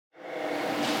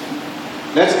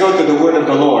Let's go to the word of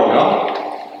the Lord, no?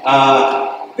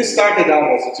 This started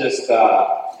out as just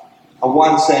a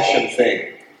one-session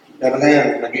thing. Pero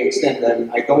ngayon, nag-extend and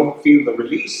I don't feel the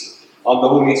release of the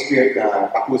Holy Spirit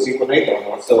na tapusin ko na ito.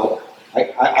 No? So,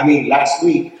 I mean, last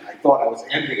week, I thought I was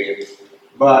ending it,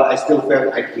 but I still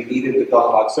felt like we needed to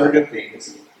talk about certain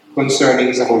things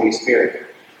concerning the Holy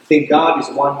Spirit. I think God is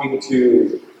wanting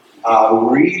to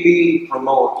really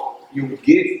promote yung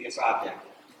gift niya sa atin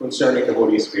concerning the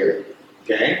Holy Spirit.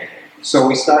 Okay? So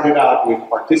we started out with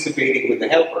participating with the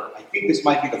helper. I think this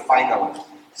might be the final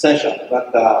session, but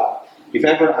if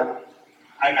ever,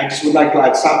 I just would like to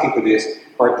add something to this.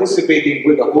 Participating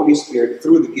with the Holy Spirit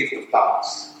through the gift of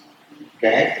tongues.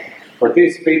 Okay?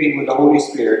 Participating with the Holy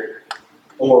Spirit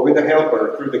or with the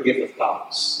helper through the gift of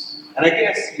tongues. And I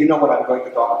guess you know what I'm going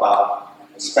to talk about,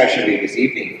 especially this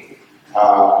evening,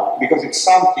 because it's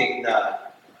something na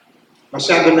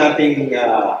masyado nating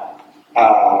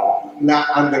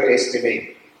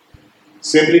na-underestimate.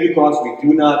 Simply because we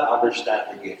do not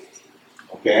understand the gift.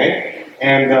 Okay?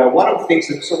 And one of the things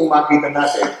na gusto kong makita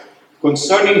natin,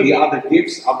 concerning the other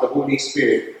gifts of the Holy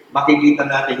Spirit, makikita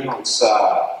natin yun sa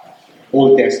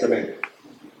Old Testament.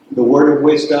 The word of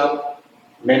wisdom,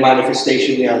 may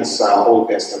manifestation yan sa Old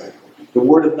Testament. The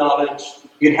word of knowledge,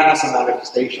 it has a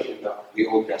manifestation in the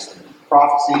Old Testament.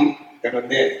 Prophecy, ganun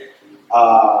din.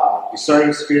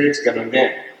 Discerning spirits, ganun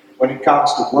din. When it comes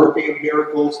to working of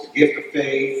miracles, the gift of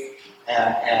faith,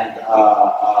 and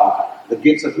the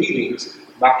gifts of healings,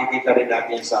 makikita rin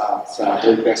natin sa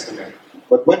Old Testament.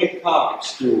 But when it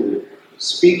comes to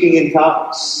speaking in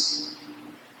tongues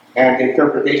and the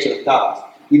interpretation of tongues,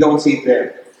 we don't see it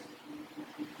there.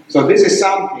 So this is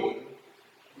something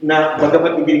na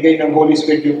bagamat ibinigay ng Holy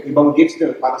Spirit yung ibang gifts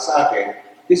nila para sa atin,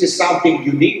 this is something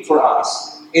unique for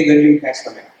us in the New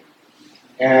Testament.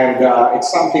 And it's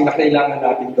something na kailangan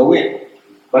natin gawin.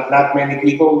 But not many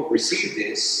people receive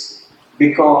this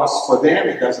because for them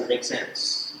it doesn't make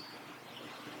sense.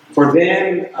 For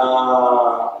them,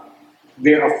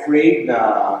 they're afraid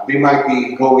that they might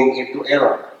be going into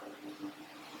error.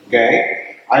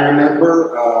 Okay? I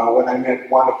remember when I met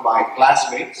one of my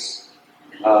classmates,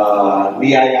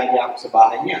 niyaya niya ako sa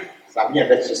bahay niya. Sabi niya,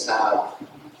 let's just have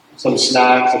some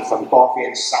snacks and some coffee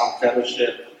and some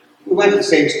fellowship. We went to the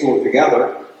same school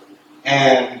together,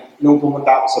 and nung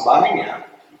pumunta ako sa bahay niya,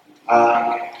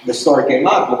 the story came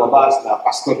out, lumabas na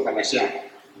pastor pala siya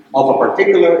of a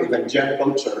particular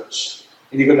evangelical church.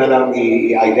 Hindi ko na lang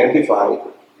i-identify.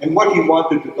 And what he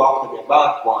wanted to talk to me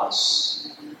about was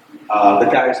the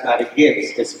charismatic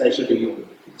gifts, especially yung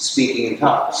speaking in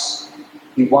tongues.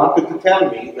 He wanted to tell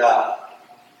me na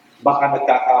baka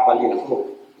nagkakamali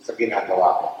ako sa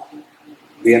ginagawa ko.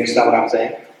 Do you understand what I'm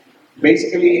saying?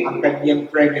 Basically, ang kanyang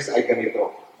premise ay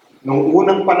ganito. Noong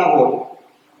unang panahon,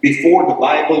 before the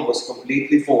Bible was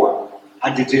completely formed,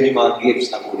 andiyan yung mga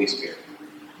gifts ng Holy Spirit.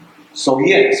 So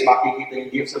yes, makikita yung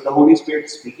gifts of the Holy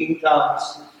Spirit, speaking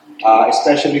tongues,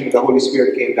 especially when the Holy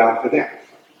Spirit came down to them.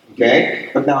 Okay?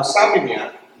 But now, sabi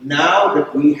niya, now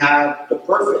that we have the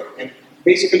perfect, and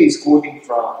basically he's quoting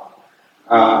from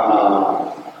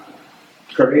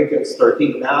Corinthians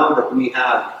 13, now that we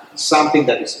have something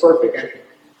that is perfect, and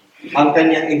ang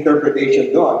kanyang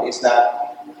interpretation doon is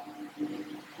that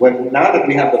now that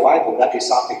we have the Bible, that is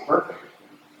something perfect.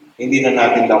 Hindi na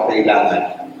natin daw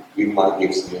kailangan yung mga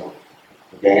gifts niyo.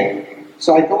 Okay?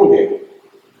 So I told him,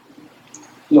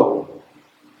 look,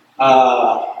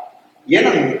 yan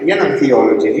ang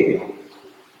theology ninyo.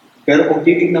 Pero kung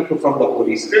titignan ko from the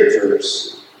Holy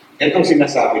Scriptures, itong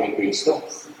sinasabi ni Cristo.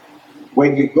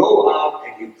 When you go out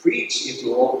and you preach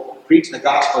the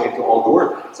gospel into all the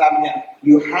world, sabi niya,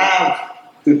 you have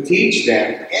to teach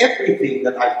them everything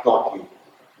that I've taught you.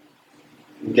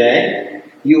 Okay?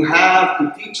 You have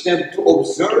to teach them to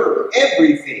observe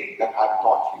everything that I've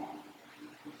taught you.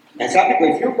 And sabi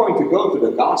ko, if you're going to go to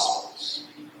the Gospels,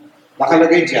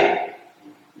 nakalagay dyan,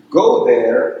 go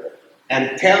there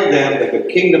and tell them that the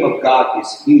kingdom of God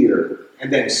is here. And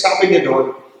then sabi niya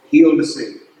doon, heal the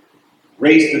sick,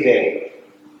 raise the dead,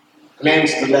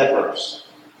 cleanse the lepers,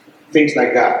 things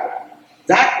like that.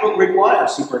 That will require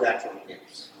supernatural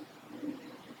gifts.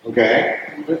 Okay?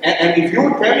 And if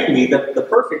you're telling me that the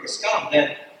perfect is come,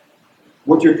 then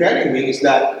what you're telling me is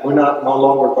that we're no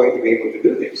longer going to be able to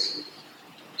do this.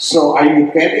 So are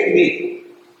you telling me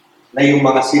na yung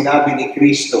mga sinabi ni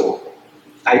Cristo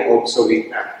ay obsolete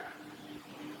na?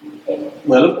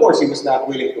 Well, of course, he was not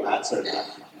willing to answer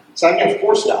that. Sabi niya, of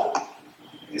course not.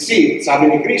 You see,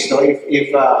 sabi ni Cristo, if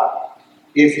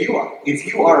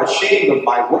you are ashamed of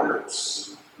my words,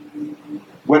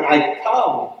 when I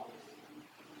come,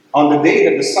 on the day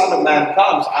that the Son of Man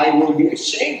comes, I will be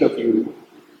ashamed of you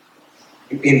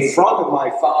in front of my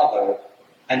Father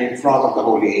and in front of the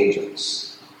holy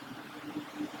angels.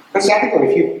 Because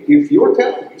if you're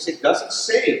telling me, it doesn't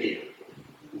say here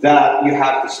that you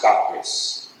have to stop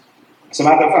this. As a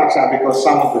matter of fact, because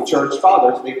some of the church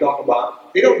fathers, they don't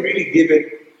really give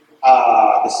it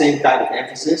the same kind of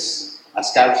emphasis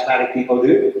as charismatic people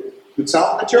do. But some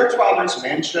of the church fathers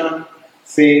mention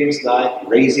things like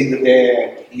raising the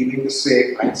dead, healing the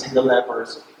sick, cleansing the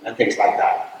lepers, and things like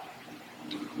that.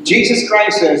 Jesus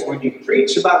Christ says when you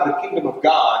preach about the kingdom of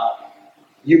God,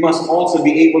 you must also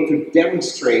be able to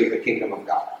demonstrate the kingdom of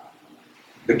God.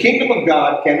 The kingdom of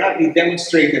God cannot be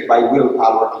demonstrated by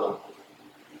willpower alone.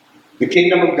 The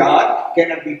kingdom of God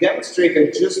cannot be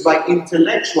demonstrated just by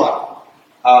intellectual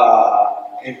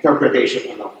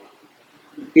interpretation alone.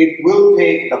 It will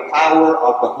take the power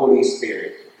of the Holy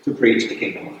Spirit to preach the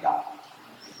kingdom of God.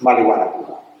 Maliwanag po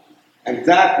ba? And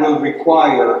that will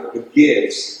require the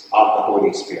gifts of the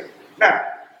Holy Spirit. Now,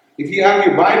 if you have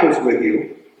your Bibles with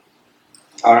you,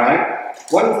 alright,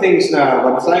 one of the things na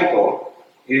babasay ko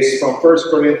is from 1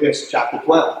 Corinthians chapter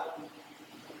 12,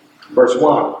 verse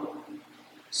 1.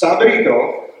 Sabi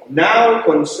rito, now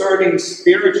concerning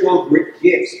spiritual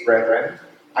gifts, brethren,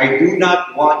 I do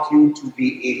not want you to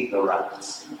be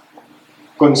ignorant.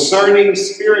 Concerning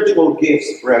spiritual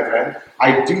gifts, brethren,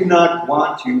 I do not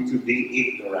want you to be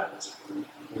ignorant.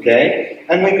 Okay?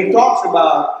 And when he talks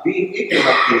about being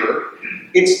ignorant here,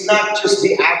 it's not just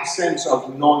the absence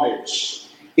of knowledge.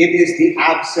 It is the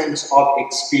absence of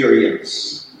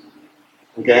experience.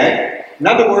 Okay? In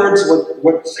other words,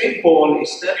 what St. Paul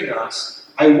is telling us,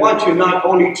 I want you not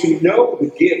only to know the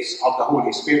gifts of the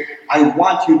Holy Spirit, I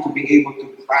want you to be able to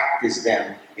practice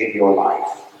them in your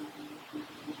life.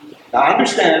 Now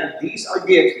understand, these are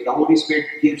gifts that the Holy Spirit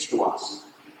gives to us.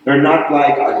 They're not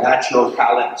like our natural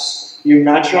talents. Your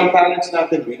natural talents,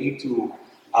 natin, we need to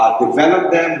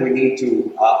develop them, we need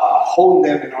to hold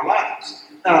them in our lives.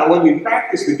 Now, when we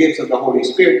practice the gifts of the Holy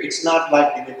Spirit, it's not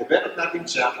like develop natin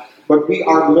siya, but we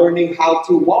are learning how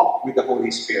to walk with the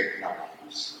Holy Spirit in our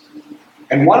lives.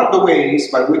 And one of the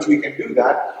ways by which we can do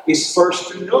that is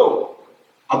first to know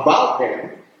about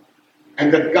them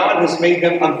and that God has made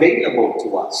them available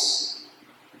to us.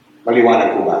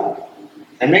 Maliwanag po ba?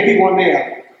 And maybe one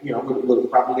day, we'll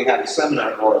probably have a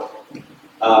seminar or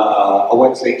a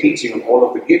Wednesday teaching on all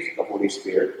of the gifts of the Holy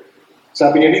Spirit.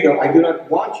 Sabi niya dito, I do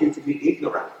not want you to be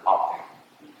ignorant of them.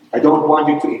 I don't want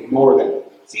you to ignore them.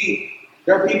 See,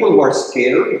 there are people who are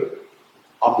scared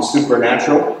of the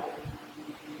supernatural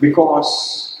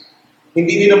because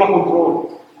hindi nila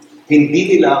makontrol,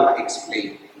 hindi nila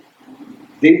ma-explain.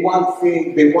 They want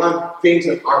things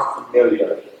that are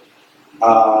familiar.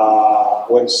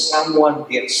 When someone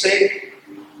gets sick,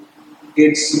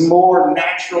 it's more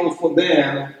natural for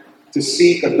them to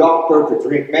seek a doctor, to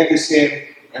drink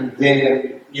medicine, and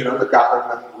then,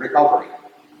 the recovery.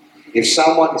 If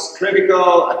someone is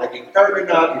critical and naging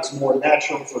terminal, it's more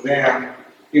natural for them,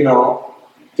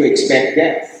 to expect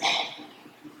death.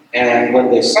 And when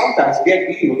they sometimes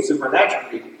get healed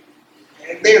supernaturally,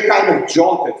 they're kind of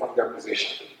jolted from their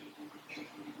position.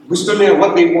 Gusto nila,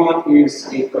 what they want is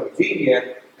a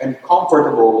convenient and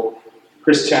comfortable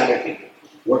Christianity,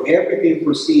 where everything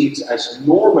proceeds as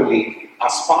normally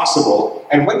as possible.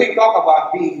 And when they talk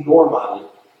about being normal,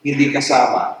 hindi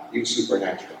kasama yung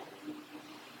supernatural.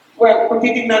 Well, kung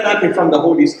titignan natin from the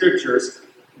Holy Scriptures,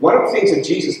 one of the things that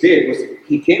Jesus did was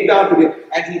He came down to them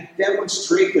and He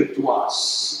demonstrated to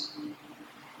us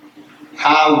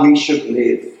how we should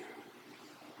live.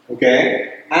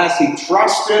 Okay? As He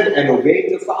trusted and obeyed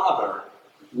the Father,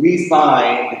 we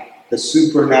find the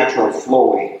supernatural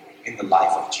flowing in the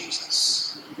life of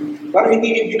Jesus. Pero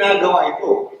hindi niya ginagawa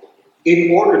ito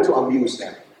in order to amuse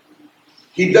them.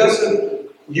 He doesn't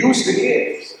use the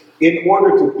gifts in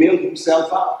order to build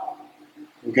Himself up.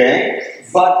 Okay?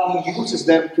 But He uses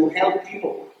them to help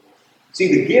people. See,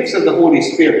 the gifts of the Holy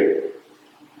Spirit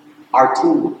are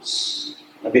tools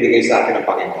na binigay sa atin ng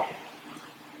Panginoon.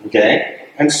 Okay?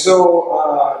 And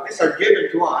so, these are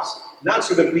given to us, not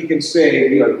so that we can say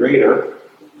we are greater.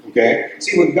 Okay?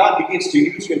 See, when God begins to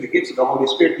use you in the gifts of the Holy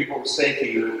Spirit, people will say to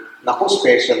you, naku,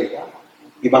 special ka.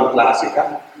 Ibang klase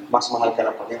ka. Mas mahal ka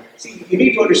ng Panginoon. See, you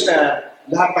need to understand,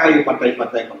 lahat tayo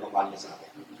pantay-pantay magmamahal niya sa atin.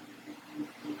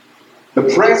 The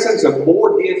presence of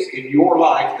more gifts in your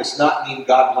life does not mean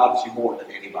God loves you more than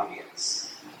anybody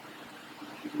else.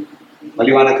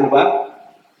 Maliwanag ko ba?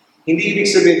 Hindi ibig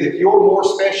sabihin that you're more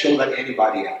special than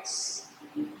anybody else.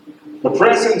 The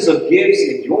presence of gifts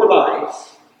in your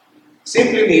life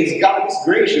simply means God is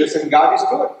gracious and God is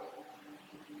good.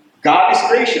 God is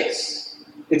gracious.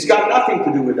 It's got nothing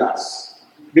to do with us.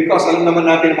 Because alam naman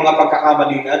natin ang mga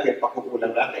pagkakamali natin,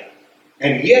 pagkukulang natin.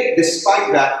 And yet,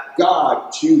 despite that, God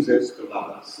chooses to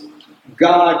love us.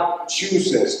 God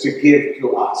chooses to give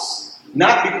to us.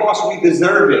 Not because we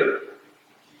deserve it,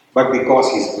 but because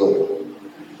He's good.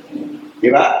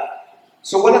 Diba?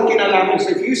 So walang kinalaman.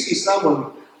 So if you see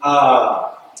someone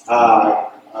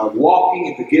walking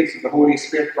in the gifts of the Holy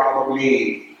Spirit,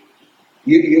 probably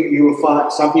you will find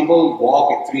some people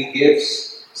walk in 3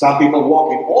 gifts. Some people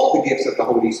walk in all the gifts of the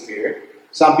Holy Spirit.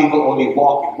 Some people only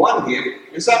walk in 1 gift.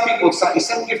 And some people, sa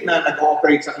isang gift na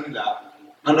nag-ooperate sa kanila,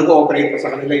 ang nag-ooperate pa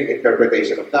sa kanila yung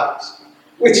interpretation of tongues.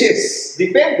 Which is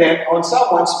dependent on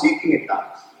someone speaking in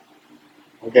tongues.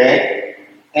 Okay?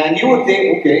 And you would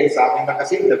think, okay, sa akin na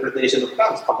kasi interpretation of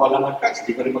tongues. Pag wala ng tongues,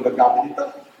 hindi ko rin magagamit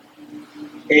ito.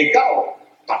 Eh, ikaw,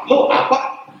 3,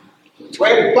 4,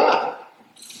 12 pa.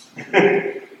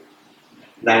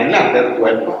 9 lang, pero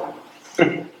 12 pa.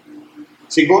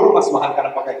 Siguro mas mahal ka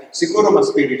ng pagkain. Siguro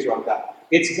mas spiritual ka.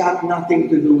 It's got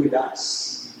nothing to do with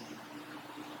us.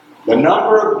 The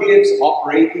number of gifts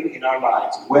operating in our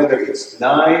lives, whether it's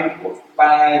 9 or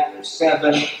 5 or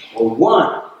 7 or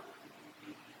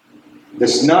 1,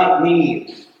 does not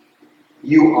mean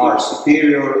you are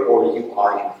superior or you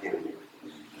are inferior.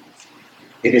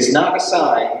 It is not a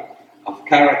sign of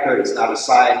character. It's not a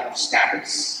sign of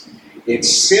status.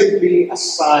 It's simply a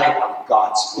sign of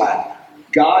God's plan.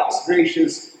 God is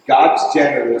gracious, God is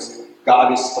generous,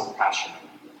 God is compassionate.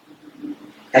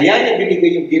 Kaya niya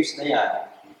binigay yung gifts na yan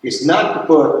is not to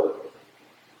put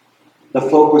the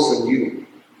focus on you.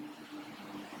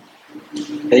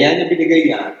 Kaya niya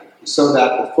binigay yan so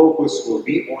that the focus will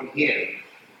be on Him,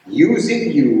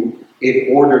 using you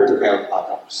in order to help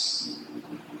others.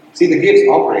 See, the gifts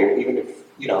operate even if,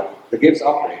 the gifts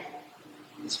operate,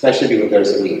 especially when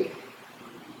there's a need.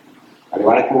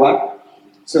 Aliwanag po ba?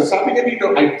 So sabi niya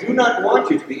dito, I do not want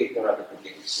you to be ignorant of the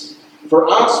gifts. For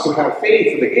us to have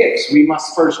faith for the gifts, we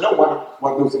must first know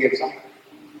what those gifts are.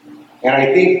 And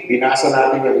I think, binasa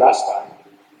natin yun last time.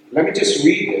 Let me just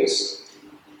read this.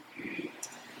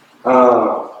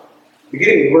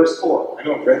 Beginning in verse 4. I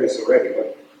know I've read this already,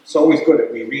 but it's always good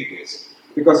that we read this.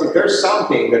 Because if there's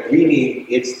something that we need,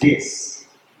 it's this.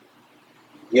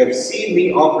 You have seen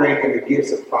me operate in the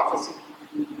gifts of prophecy.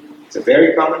 It's a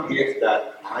very common gift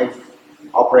that I've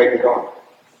operated on.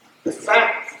 The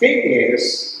thing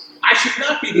is, I should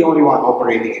not be the only one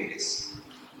operating in this.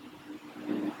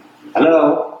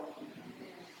 Hello?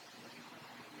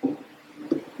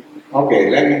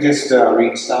 Okay, let me just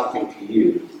read something to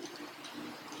you.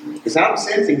 Because I'm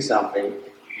sensing something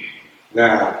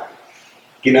na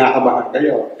kinakabahan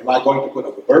kayo. Am I going to put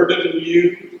a burden on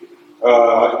you?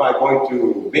 Am I going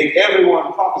to make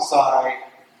everyone prophesy?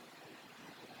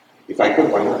 If I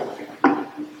could, why not?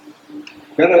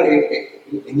 Pero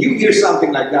and you hear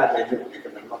something like that, medyo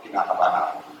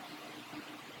kinakabahan.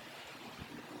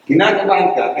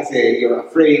 Kinakabahan ka kasi you're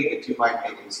afraid that you might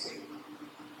make a mistake.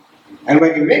 And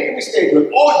when you make a mistake,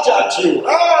 we'll all judge you.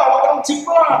 Wag kang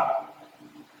tipa!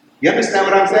 You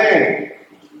understand what I'm saying?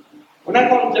 We're not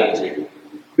going to judge you.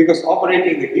 Because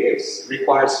operating the gifts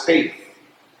requires faith.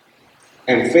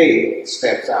 And faith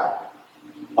steps out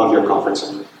of your comfort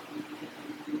zone.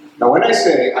 Now when I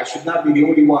say I should not be the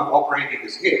only one operating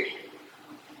this gift,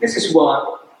 this is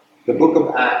what the book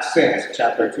of Acts says,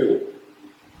 chapter 2,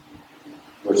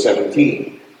 verse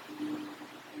 17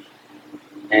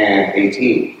 and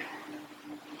 18.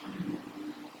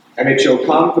 And it shall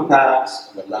come to pass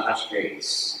in the last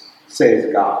days,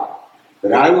 says God,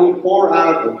 that I will pour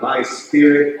out of my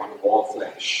Spirit on all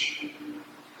flesh.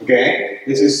 Okay?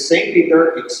 This is St.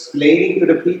 Peter explaining to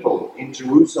the people in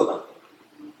Jerusalem.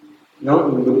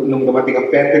 Nung dumating ang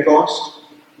Pentecost,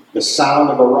 the sound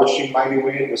of a rushing mighty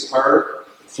wind was heard.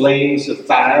 Flames of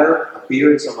fire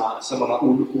appeared sa mga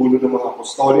ulo ng mga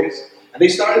apostoles. And they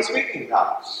started speaking in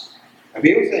tongues. And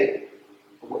people say,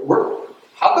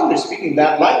 how come they're speaking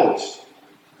that language?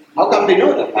 How come they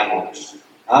know that language?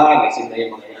 Lasing na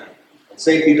yung mga yan. And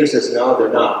St. Peter says, no, they're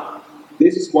not.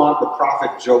 This is what the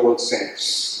prophet Joel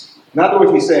says. In other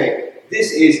words, he's saying,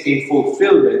 this is a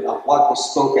fulfillment of what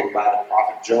was spoken by the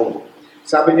prophet Joel.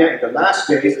 Sabi niya, in the last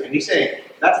days, and he's saying,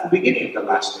 that's the beginning of the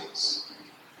last days.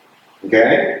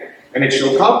 Okay? And it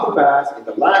shall come to pass in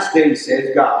the last days, says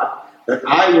God, that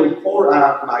I will pour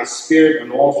out my Spirit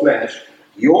on all flesh.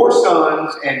 Your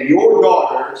sons and your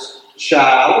daughters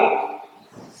shall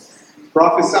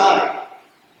prophesy.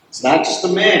 It's not just a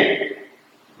man.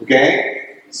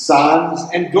 Okay? Sons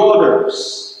and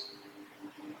daughters.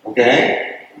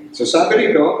 Okay? So sabi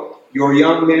dito, your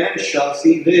young men shall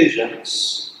see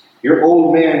visions. Your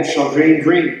old men shall dream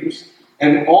dreams.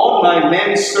 And on my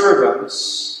men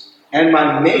servants and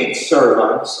my maid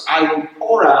servants I will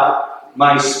pour out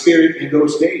my Spirit in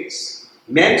those days.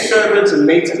 Men servants and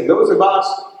maids, and those of us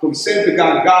who said to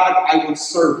God, God, I will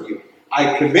serve you.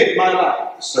 I commit my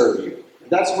life to serve you. And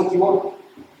that's what you are.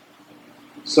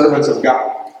 Servants of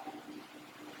God.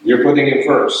 You're putting Him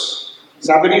first.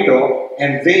 Sabi nito,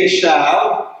 and they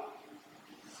shall,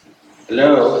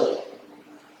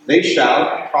 they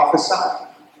shall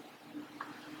prophesy.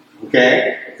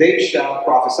 Okay? They shall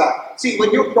prophesy. See,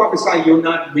 when you prophesy, you're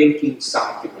not making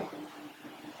something up.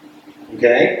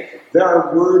 Okay? There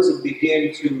are words that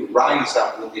begin to rise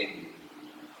up within you.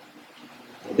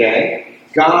 Okay?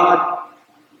 God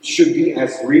should be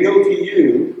as real to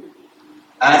you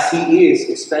as He is,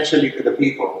 especially to the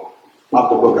people of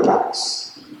the book of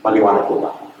Acts. Maliwanag po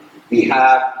ba? We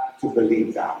have to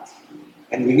believe that.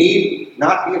 And we need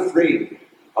not be afraid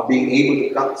of being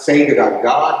able to say to God,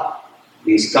 God,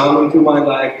 please come into my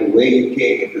life the way you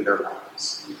came into their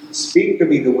lives. Speak to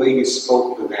me the way you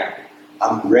spoke to them.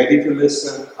 I'm ready to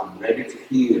listen, I'm ready to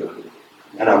hear,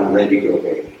 and I'm ready to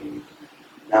obey.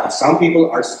 Now, some people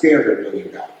are scared of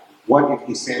doing that. What if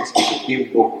He sends me to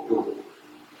Timbuktu?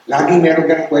 Laging meron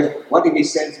ganang question, what if He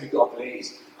sends me to a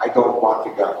place I don't want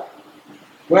to go?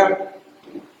 Well,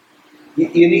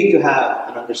 you need to have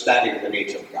an understanding of the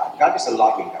nature of God. God is a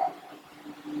loving God.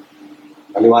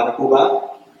 Maliwanag po ba?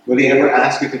 Will He ever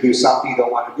ask you to do something you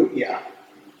don't want to do? Yeah.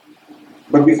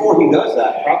 But before He does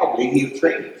that, probably He'll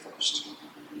train you first.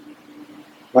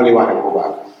 Maliwanag po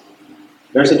ba?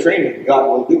 There's a training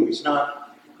God will do.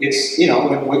 It's,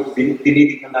 when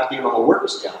tinitignan natin yung mga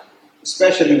works niya,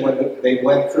 especially when they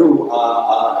went through,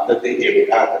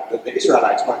 the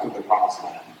Israelites went through the promised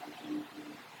land.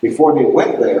 Before they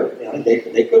went there,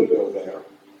 they couldn't go there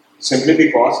simply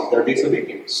because of their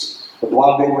disobedience. But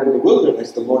while they were in the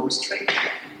wilderness, the Lord was training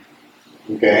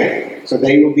them. Okay? So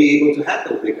they will be able to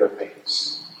handle bigger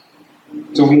things.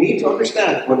 So we need to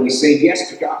understand when we say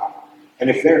yes to God, and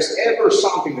if there's ever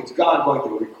something that God going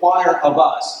to require of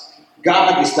us,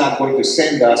 God is not going to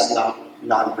send us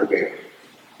non-prepared.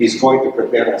 He's going to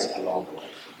prepare us along the way.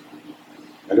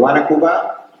 Maliwanag po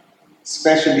ba?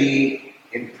 Especially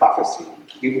in prophecy.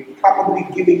 He will probably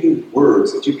giving you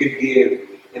words that you can give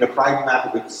in a private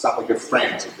matter with some of your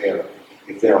friends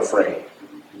if they're afraid.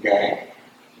 Okay?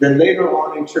 Then later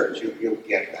on in church, you'll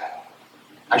get that.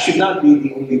 I should not be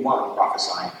the only one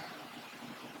prophesying.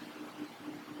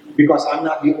 Because I'm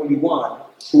not the only one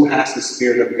who has the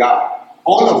Spirit of God.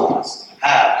 All of us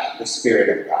have the Spirit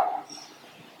of God.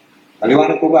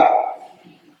 Maliwanag po ba?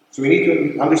 So we need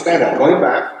to understand that. Going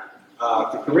back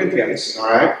to Corinthians, all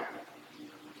right?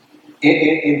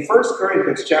 In 1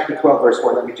 Corinthians chapter 12, verse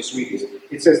 4, let me just read this.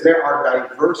 It says, there are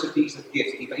diversities of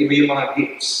gifts. Iba-iba yung mga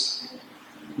gifts.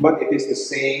 But it is the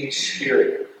same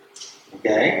Spirit.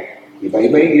 Okay?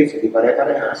 Iba-iba yung gifts, hindi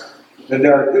pare-parehas. Then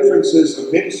there are differences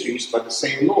of ministries, but the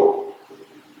same Lord.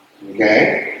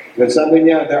 Okay? Then sabi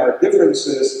niya, there are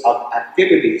differences of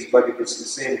activities, but it is the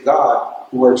same God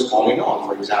who works all in all.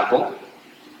 For example,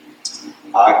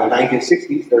 in the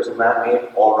 1960s, there's a man named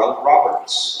Oral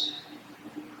Roberts.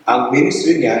 Ang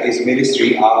ministry niya is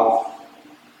ministry of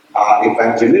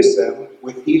evangelism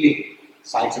with healing,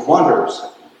 signs and wonders.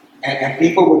 And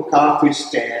people would come to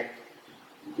stand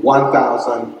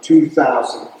 1,000,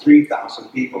 2,000, 3,000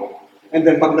 people. And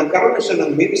then pag nagkaroon na siya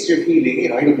ng ministry of healing,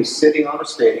 he'll be sitting on a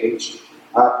stage,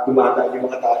 dumadaan yung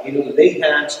mga tao, he'll lay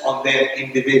hands on them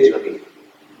individually.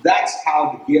 That's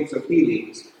how the gifts of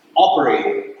healings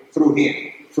operate through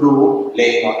him, through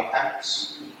laying on of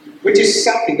hands. Which is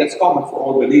something that's common for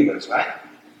all believers, right?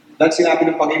 That's sinabi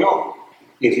ng Panginoon.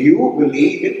 If you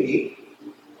believe in me,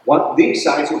 what these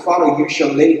signs will follow, you shall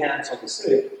lay hands on the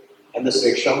sick, and the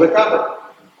sick shall recover.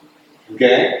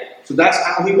 Okay? So that's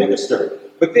how he ministered.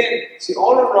 But then, si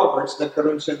Oral Roberts,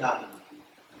 nagkaroon siya ng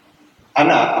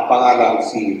anak, ang pangalan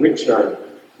si Richard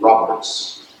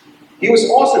Roberts. He was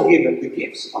also given the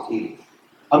gifts of healing.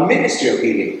 A ministry of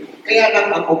healing. Kaya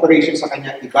lang ang operation sa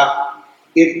kanya iba.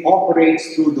 It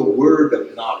operates through the word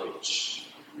of knowledge.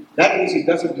 That means he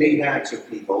doesn't lay hands on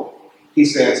people. He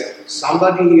says,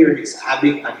 somebody here is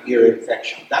having an ear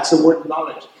infection. That's the word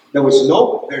knowledge. There's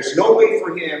no way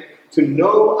for him to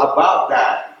know about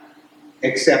that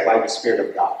except by the Spirit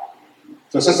of God.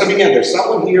 So sasabihin niya, there's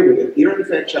someone here with an ear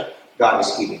infection, God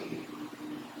is healing you.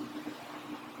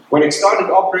 When it started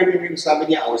operating,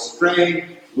 sabi niya, I was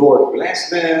praying, Lord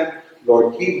bless them,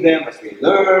 Lord, keep them as they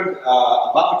learn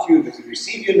about you, as they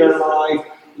receive you in their life.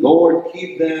 Lord,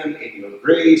 keep them in your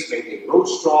grace. May they grow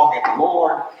strong in the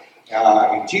Lord.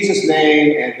 In Jesus'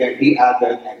 name. And then he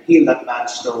added, and heal that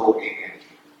man's stroke. Amen.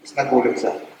 It's not good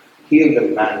itself. Heal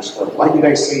that man's stroke. Why did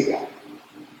I say that?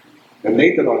 Then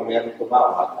later on, meron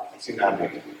tumawag at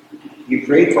sinabi, he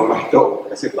prayed for my dog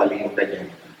kasi bali yung kanyang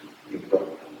dog.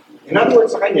 In other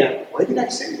words, sa kanya, why did I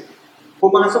say it?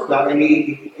 Pumasok lang,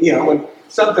 and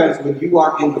sometimes when you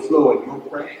are in the flow and you're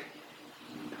praying,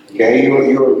 okay, you're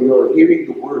hearing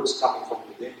the words coming from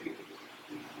within you.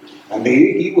 And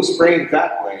he was praying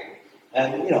that way,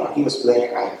 and he was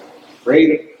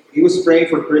praying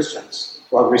for Christians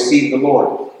who have received the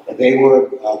Lord, that they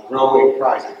would grow in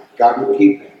Christ, and God would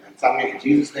keep them. And suddenly, in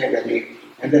Jesus' name,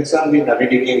 and then suddenly,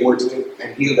 narinig niya words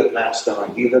and heal that man's stone,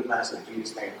 and heal that man's in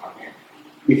Jesus' name, amen.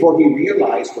 Before he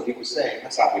realized what he was saying,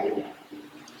 nasabi niya.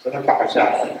 So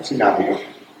nagkakasya, sinabi yun.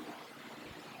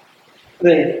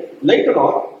 Then later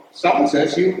on, someone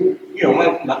says,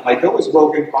 my toe is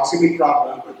broken, causing me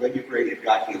problem, but when you pray, it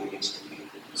got healed instantly.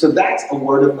 So that's a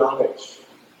word of knowledge.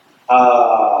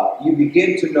 You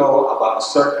begin to know about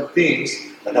certain things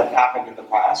that have happened in the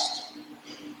past,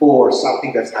 or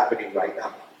something that's happening right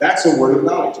now. That's a word of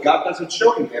knowledge. God doesn't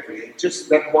show you everything, just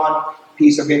that one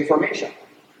piece of information.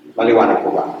 Maliwanag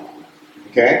po ba?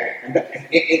 Okay? And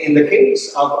in the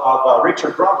case of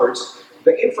Richard Roberts,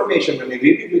 the information na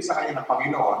nilibigay sa kanya ng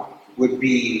Panginoon would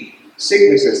be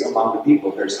sicknesses among the people.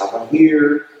 There's someone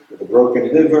here with a broken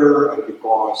liver, and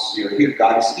because you're here,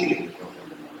 God is healing the broken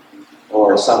liver.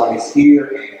 Or someone is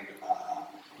here and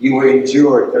you were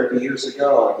injured 30 years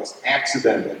ago in this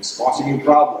accident and it's causing you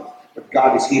problems, but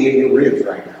God is healing your ribs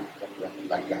right now.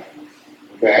 Like that.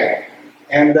 Okay?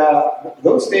 And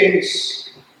those things,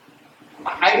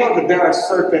 I know that there are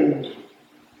certain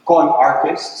con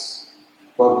artists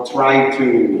who try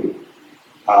to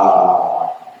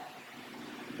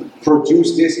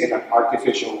produce this in an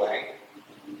artificial way.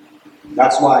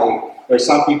 That's why there's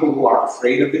some people who are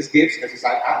afraid of these gifts kasi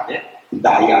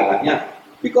daya lang yan.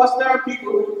 Because there are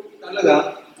people who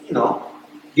talaga,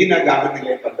 ginagamit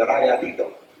nila yung pandaraya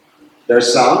dito.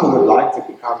 There's some who would like to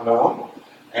become known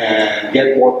and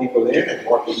get more people in and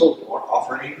more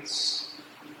offerings.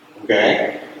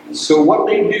 Okay? So what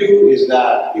they do is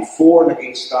that before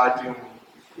naging start yung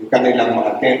kanilang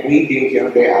mga tent meetings,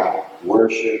 they have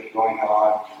worship going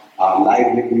on,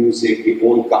 lively music, the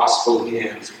old gospel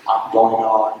hymns going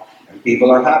on, and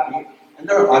people are happy. And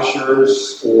there are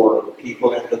ushers or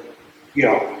people in the,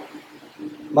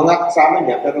 mga kasama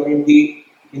niya, pero hindi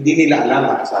nila alam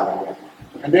na kasama niya.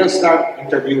 And they'll start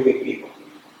interviewing people.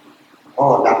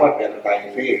 Oh, dapat meron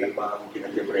tayong faith at mga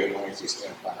pinag-pray mo yung sister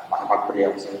para makapag-pray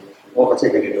ako sa'yo.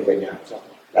 Kasi ganito ganyan. So,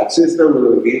 that sister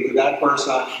will reveal to that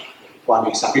person kung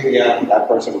ano yung sakit niya, that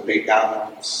person will take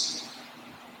down notes,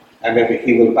 and then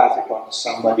he will pass it on to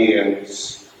somebody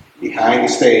else behind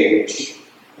the stage,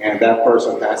 and that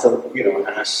person has a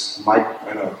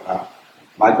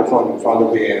microphone in front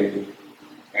of him,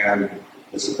 and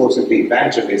the supposedly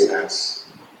evangelist has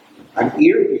an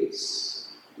earpiece.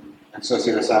 And so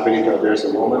sinasabi nito, there's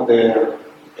a woman there,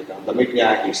 ito ang damit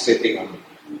niya, he's sitting on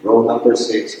row number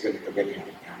 6, ganito, ganyan.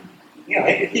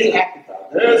 He'll act it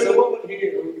out. There's a woman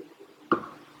here.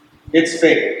 It's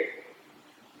fake.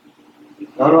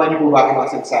 Nakuha niyo po bakit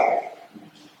mga sinasabi?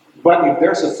 But if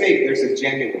there's a fake, there's a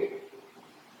genuine.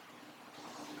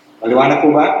 Maliwanag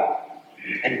po ba?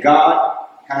 And God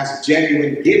has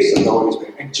genuine gifts of the Holy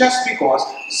Spirit. And just because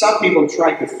some people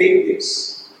try to fake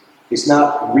this is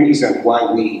not reason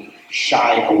why we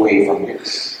shy away from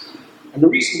this. And the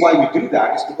reason why we do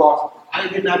that is because ayaw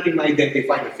din natin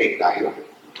ma-identify na fake tayo.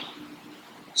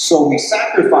 So we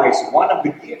sacrifice one of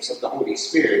the gifts of the Holy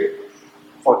Spirit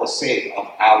for the sake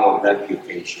of our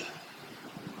reputation.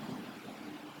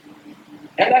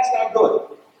 And that's not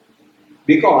good.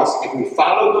 Because if we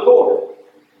follow the Lord,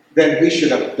 then we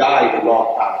should have died a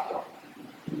long time ago.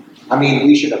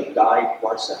 We should have died to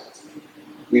ourselves.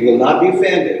 We will not be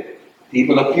offended.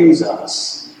 People accuse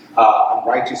us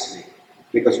unrighteously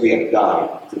because we have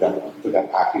died to that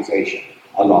accusation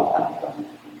a long time ago.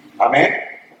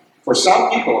 Amen? For some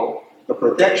people, the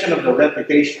protection of their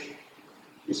reputation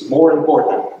is more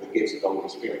important than the gifts of the Holy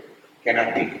Spirit.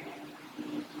 Cannot be.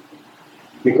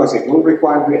 Because it will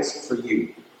require risk for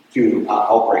you to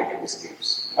operate in these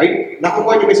gifts.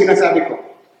 Nakuha niyo ba sinasabi ko?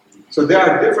 So there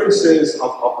are differences of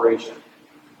operation.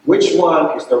 Which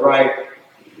one is the right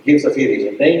gifts of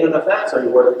healing? Laying on the hands or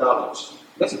your word of knowledge?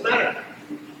 Doesn't matter.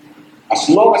 As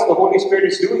long as the Holy Spirit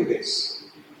is doing this.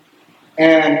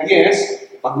 And yes,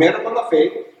 pag meron mga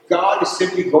faith, God is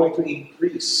simply going to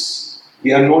increase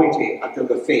the anointing until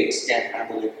the faith can't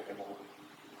handle it anymore.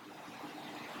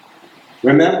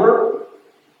 Remember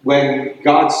when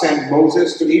God sent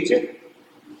Moses to Egypt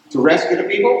to rescue the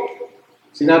people?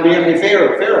 Sinabi niya ni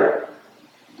Pharaoh,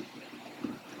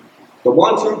 the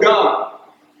one true God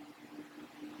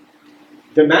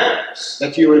demands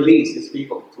that you release his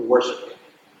people to worship him.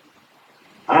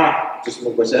 Diyos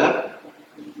mo ba siya?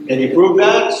 Can you prove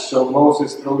that? So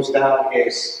Moses throws down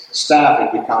his staff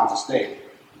and becomes a snake.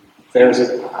 Pharaoh says,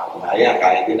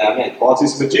 kaya din namin. Calls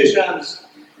his magicians.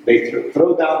 They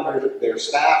throw down their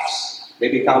staffs. They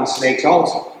become snakes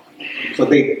also. So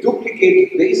they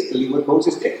duplicated basically what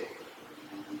Moses did.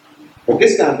 But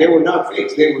this time they were not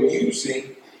fakes. They were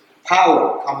using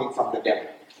power coming from the devil.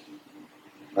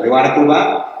 Maliwanag po ba?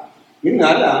 Yun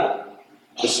nga lang,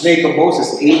 the snake of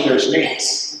Moses ate their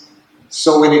snakes.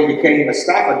 So when it became a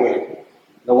staff again,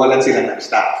 nawalan sila ng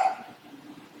staff.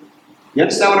 You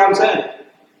understand what I'm saying?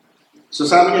 So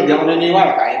sabi niya, di ako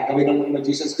naniniwala, kayang gawin ng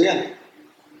magicians ko yan.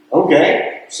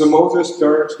 Okay, so Moses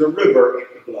turns the river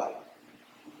into blood.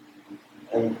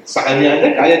 And sa kanya,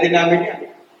 kaya din namin yan.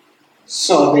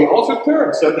 So they also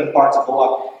turned certain parts of the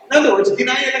water. In other words,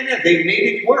 ginaya lang niya, they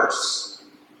made it worse.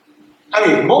 I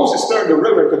mean, Moses turned the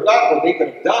river to blood. What they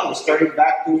could have done was turn it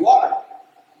back to water.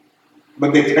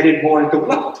 But they turned it more into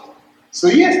blood. So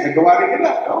yes, nagawa rin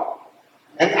nila, no?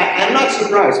 And I'm not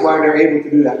surprised why they're able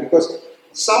to do that, because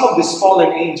some of these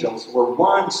fallen angels were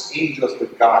once angels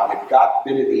with God, that God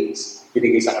abilities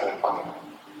binigay sa kanilang Panginoon.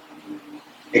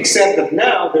 Except that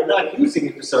now, they're not using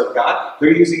it to serve God,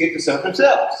 they're using it to serve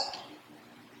themselves.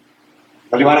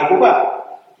 Maliwanag po ba?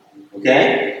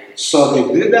 Okay? So they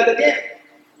did that again.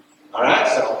 Alright,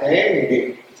 so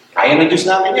okay, kaya ng Diyos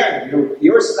namin yan.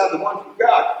 Yours is not the one from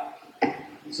God.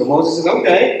 So Moses says,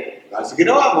 okay, that's the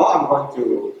ginawa mo. I'm going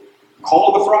to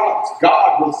call the frogs.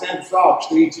 God will send frogs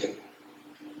to Egypt.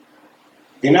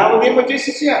 Ginawa niya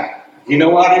magicians yan.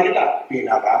 Ginawa rin nila.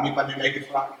 Pinarami pa nila yung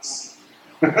frogs.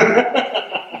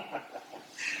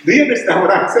 Do you understand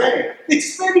what I'm saying?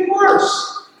 It's made it worse.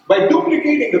 By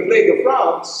duplicating the plague of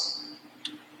frogs,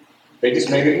 they just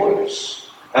made it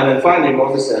worse. And then finally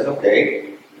Moses said,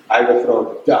 okay, I will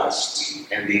throw dust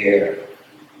in the air,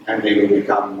 and they will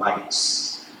become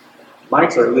mites.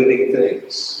 Mites are living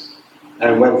things.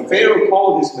 And when Pharaoh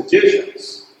called his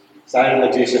magicians, sabi ng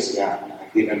magicians nga,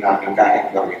 hindi na namin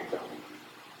kahit gawin ito.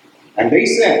 And they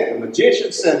said, the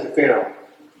magicians said to Pharaoh,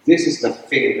 this is the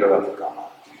finger of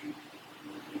God.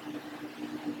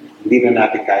 Hindi na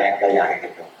natin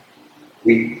kayang-kayahin ito.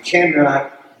 We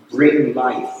cannot bring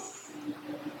life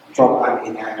from an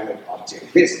inanimate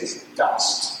object. This is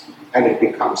dust, and it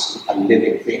becomes a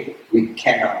living thing. We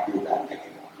cannot do that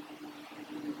anymore.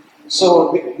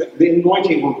 So the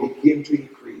anointing will begin to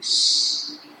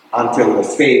increase until the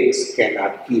fakes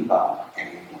cannot keep up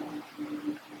anymore.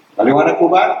 Maliwanag po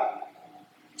ba?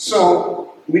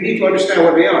 So we need to understand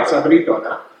what they are. Sabi dito,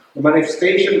 the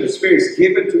manifestation of the Spirit is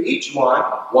given to each one.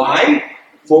 Why?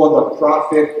 For the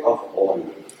profit of all.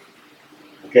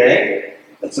 Okay?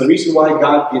 That's the reason why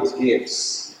God gives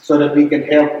gifts, so that we can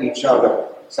help each other.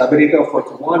 Sabi dito, for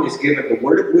to one is given the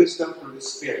word of wisdom through the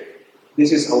Spirit.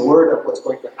 This is a word of what's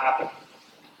going to happen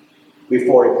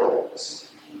before it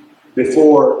happens.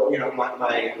 Before,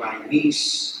 my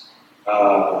niece,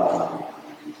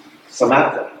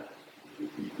 Samantha,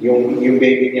 yung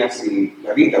baby niya, si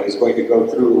Narita, is going to go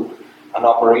through an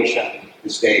operation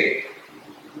this day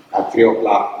at 3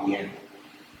 o'clock p.m.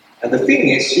 And the thing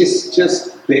is, she's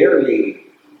just barely,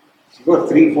 she's about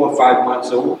 3, 4, 5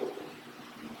 months old.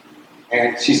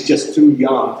 And she's just too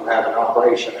young to have an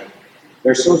operation. And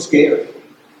they're so scared.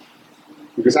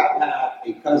 Because I've had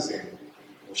a cousin,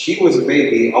 she was a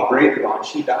baby, operated on,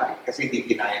 she died kasi hindi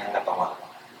kinaya ng katawan.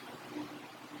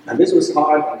 And this was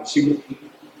hard, and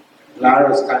Clara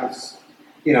was kind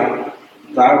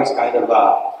of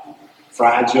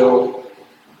fragile.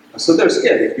 So they're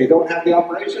scared. If they don't have the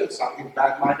operation, something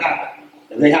bad might happen.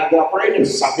 If they have the operation,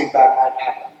 something bad might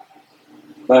happen.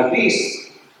 But at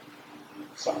least,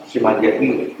 she might get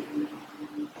healed.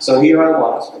 So here I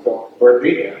was,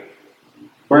 birthday here.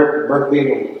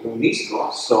 Birthday ng niece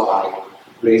ko, so I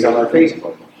placed on our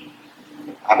Facebook.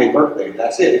 Happy birthday,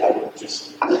 that's it. I would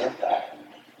just end that.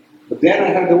 But then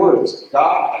I heard the words,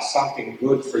 God has something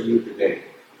good for you today.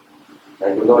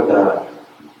 Like, Lord,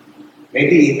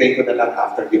 maybe hintay ko na lang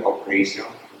after the operation,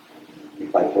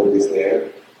 if I put this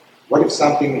there. What if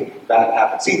something bad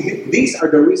happens? See, these are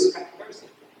the risk factors.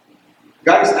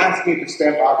 God is asking you to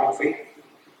step out in faith.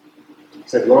 I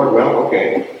said, Lord, well,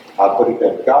 okay, I'll put it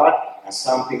there. God has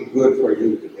something good for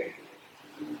you today.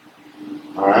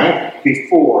 Alright?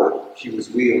 Before she was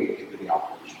wheeled into the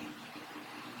operation.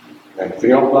 Then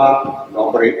 3 o'clock,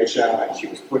 operate na siya, and she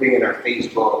was putting in her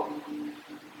Facebook,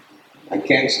 I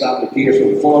can't stop the tears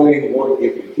from falling, Lord,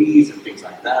 give me peace, and things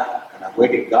like that. And I'm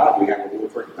waiting, God, we have to do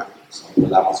it for nothing. So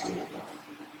wala ko siya na.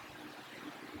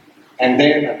 And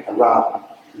then around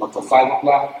 5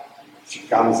 o'clock, she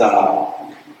comes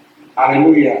out.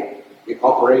 Hallelujah, the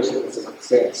operation was a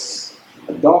success.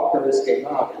 The doctors came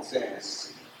out and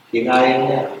says, Hinayang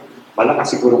niya.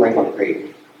 Malakas siguro kayo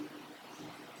mag-pray.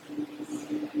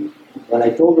 When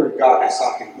I told her God has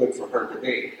something good for her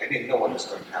today, I didn't know what was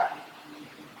going to happen.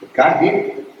 But God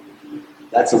did.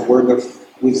 That's a word of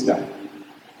wisdom.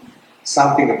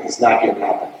 Something that has not yet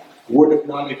happened. Word of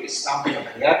knowledge is something that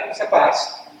happened in the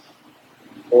past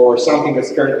or something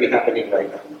that's currently happening right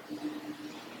now.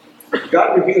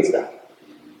 God reveals that.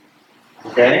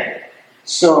 Okay?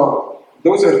 So,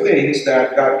 those are things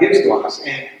that God gives to us.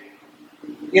 And,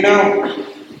 you know,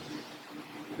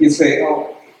 you say,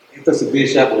 oh, ito si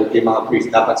bishop or kay mga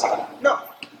priest, dapat sa kanila. No.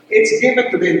 It's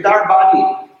given to the entire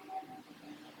body.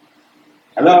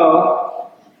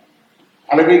 Hello?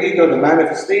 Alagay dito, the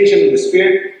manifestation of the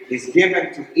Spirit is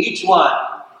given to each one.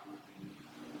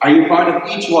 Are you part of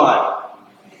each one?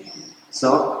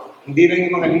 So, hindi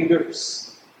lang yung mga leaders.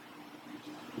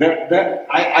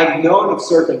 I've known of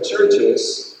certain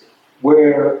churches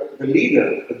where the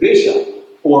leader, the bishop,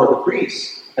 or the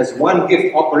priest has one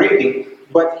gift operating,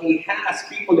 but he has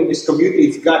people in his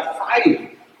community, he's got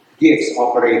 5 gifts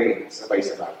operating.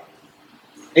 Sabay-sabay.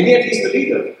 And yet, he's the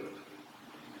leader.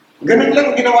 Ganun lang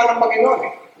ang ginawa ng Panginoon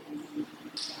eh.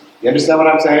 You understand what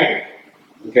I'm saying?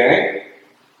 Okay?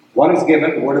 One is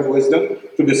given, the word of wisdom,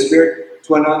 to the Spirit,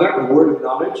 to another, the word of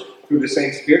knowledge, through the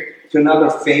same Spirit, to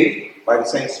another, faith, by the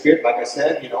same Spirit. Like I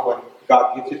said, when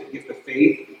God gives you the gift of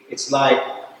faith, it's like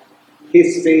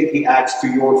His faith He adds to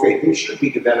your faith. You should be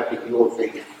developing your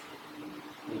faith.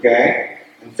 Okay?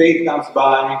 And faith comes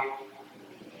by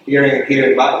hearing and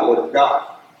hearing by the word of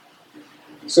God.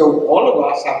 So all of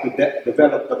us have to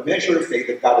develop the measure of faith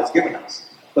that God has given us.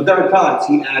 But there are times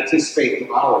He adds His faith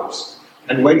to ours.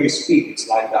 And when you speak, it's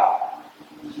like that.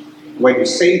 When you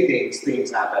say things,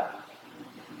 things happen.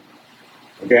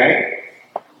 Okay?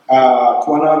 To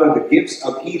another, the gifts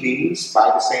of healings by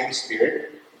the same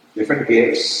Spirit. Different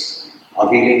gifts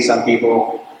of healing. Some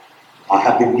people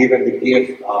have been given the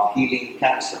gift of healing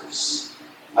cancers.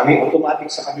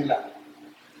 Automatic sa kanila.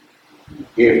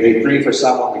 If they pray for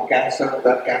someone with cancer,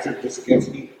 that cancer just gets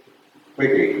healed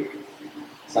quickly.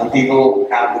 Some people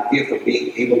have the gift of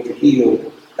being able to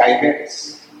heal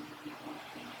diabetes.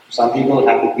 Some people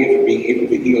have the gift of being able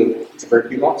to heal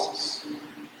tuberculosis.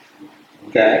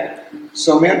 Okay?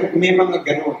 So may mga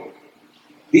ganun.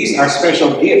 These are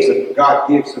special gifts that God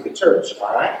gives to the church,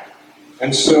 alright?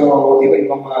 And so,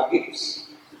 iba-ibang mga gifts.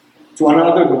 To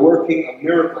another, the working of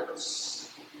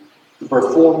miracles. To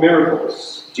perform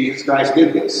miracles. Jesus Christ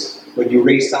did this. When you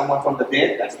raise someone from the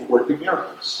dead, that's the work of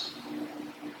miracles.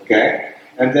 Okay?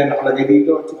 And then, alagay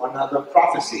dito, to another,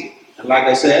 prophecy. And like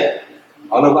I said,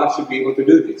 all of us should be able to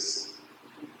do this.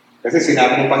 Kasi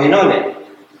sinabi ng Panginoon eh.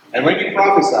 And when you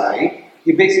prophesy,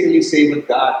 you basically say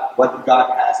what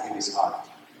God has in His heart.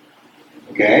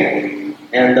 Okay?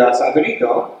 And sabi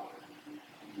dito,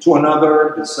 to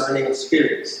another, discerning of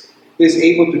spirits. Is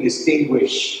able to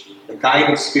distinguish the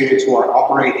kind of spirits who are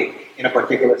operating in a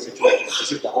particular situation. Is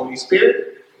it the Holy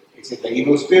Spirit? Is it the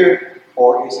evil spirit?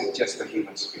 Or is it just the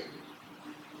human spirit?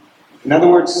 In other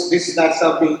words, this is not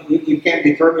something you can't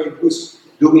determine who's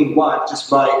doing what just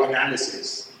by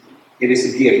analysis. It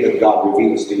is a gift that God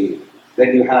reveals to you.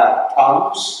 Then you have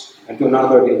tongues, and to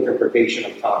another, the interpretation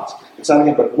of tongues. It's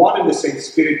something but one and the same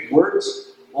Spirit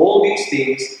works all these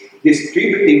things,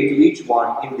 distributing to each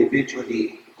one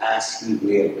individually as He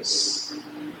wills.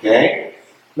 Okay?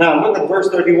 Now, look at verse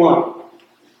 31.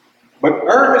 But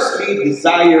earnestly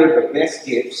desire the best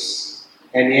gifts,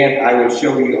 and yet I will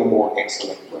show you a more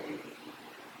excellent way.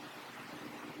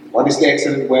 What is the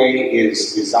excellent way?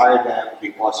 Is desire them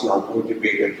because you are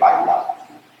motivated by love.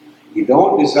 You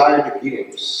don't desire the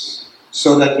gifts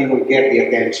so that you will get the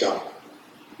attention.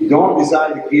 You don't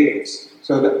desire the gifts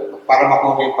so that para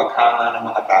makuha yung paghanga ng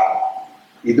mga tao.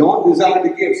 You don't desire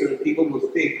the gifts so that people will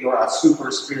think you're a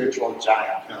super spiritual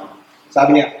giant. No.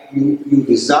 Sabi niya, you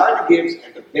desire the gifts,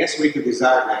 and the best way to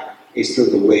desire them is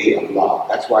through the way of love.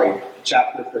 That's why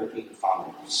chapter 13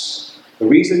 follows. The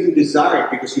reason you desire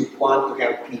it because you want to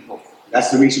help people.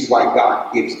 That's the reason why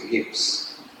God gives the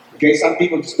gifts. Okay, some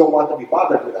people just don't want to be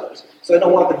bothered with others. So I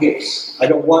don't want the gifts. I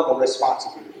don't want the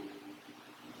responsibility.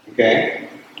 Okay?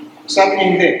 Sabi niya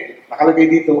hindi. Nakalagay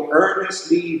dito,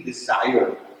 earnestly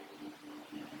desire.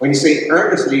 When you say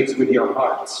earnestly, it's with your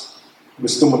hearts.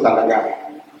 Gusto mo talaga.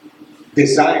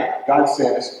 Desire. God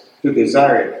says to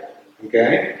desire it.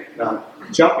 Okay? Now,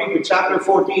 jumping to chapter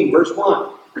 14, verse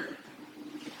 1.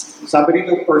 Sabi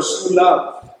dito, pursue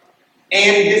love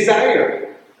and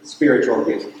desire spiritual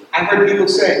gifts. I've heard people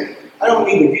say, I don't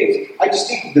need the gifts. I just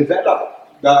need to develop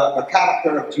the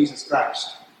character of Jesus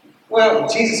Christ. Well,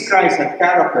 Jesus Christ had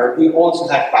character. He also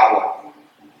had power.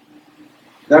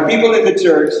 There are people in the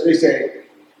church, they say,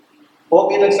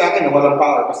 Okay lang sa akin na walang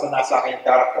power basta nasa akin yung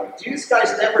character. Jesus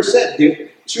Christ never said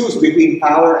choose between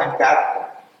power and character.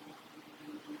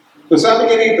 So sabi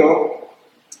niya dito,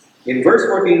 in verse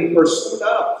 14, pursue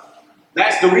love.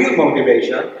 That's the real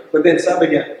motivation. But then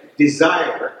sabi niya,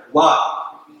 desire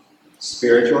what?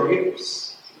 Spiritual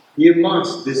gifts. You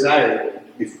must desire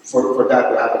for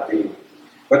that to happen to you.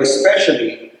 But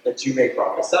especially that you may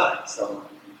prophesy. So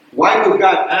why would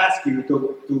God ask you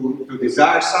to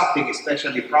desire something,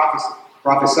 especially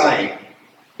prophesying,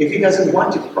 if He doesn't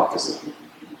want you to prophesy?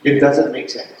 It doesn't make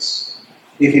sense.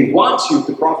 If He wants you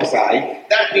to prophesy,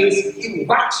 that means He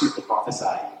wants you to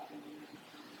prophesy.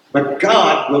 But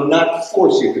God will not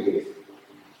force you to do it.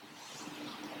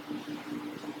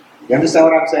 You understand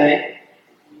what I'm saying?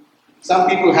 Some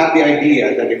people have the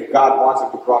idea that if God wants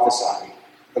them to prophesy,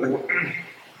 they go,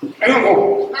 I don't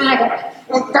know.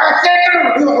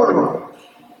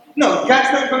 No,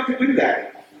 God's not going to do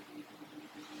that.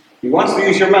 He wants to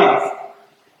use your mouth.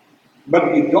 But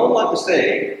if you don't want to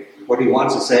say what He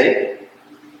wants to say,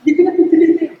 you cannot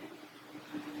believe Him.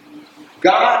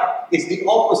 God is the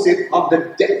opposite of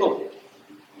the devil.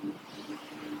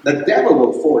 The devil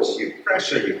will force you,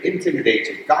 pressure you, intimidate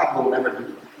you. God will never do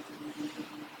that.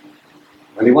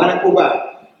 Maliwanag po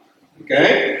ba?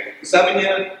 Okay? Sabi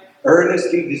niya,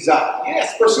 earnestly desire.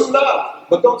 Yes, pursue love.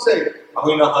 But don't say, ang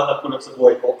hinahanap ko lang sa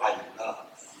buhay ko ay love.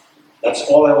 That's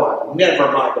all I want. Never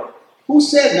mind. Who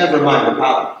said never mind the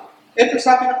power? Ito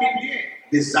sabi ng Biblia.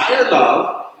 Desire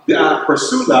love,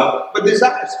 pursue love, but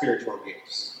desire spiritual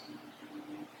gifts.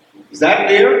 Is that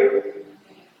clear?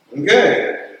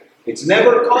 Okay. It's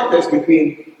never a contest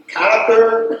between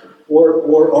character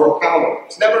or power.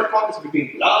 It's never a contest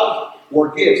between love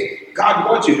or gifts. God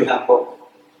wants you to have both.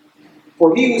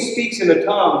 For he who speaks in a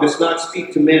tongue does not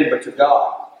speak to men but to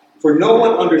God. For no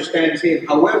one understands him.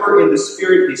 However, in the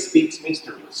Spirit he speaks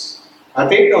mysteries. I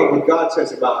take note what God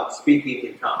says about speaking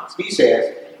in tongues. He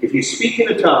says, if you speak in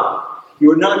a tongue,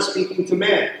 you're not speaking to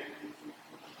men.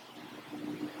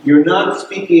 You're not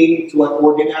speaking to an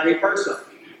ordinary person.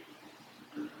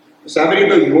 Sabi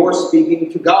nito, you're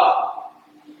speaking to God.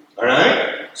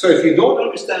 Alright? So if you don't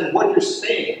understand what you're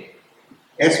saying,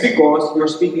 it's because you're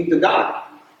speaking to God.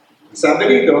 Sabi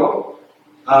nito,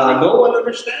 no one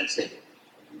understands him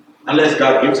unless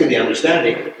God gives you the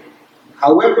understanding.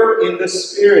 However, in the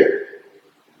Spirit,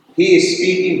 he is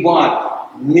speaking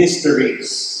what?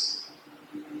 Mysteries.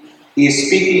 He is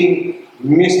speaking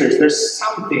mysteries. There's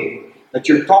something that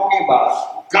you're talking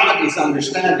about. God is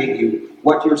understanding you,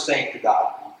 what you're saying to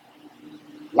God.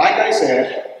 Like I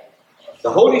said, the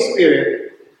Holy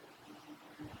Spirit,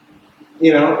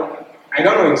 I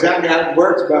don't know exactly how it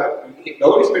works, but the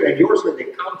Holy Spirit and your Spirit,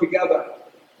 they come together.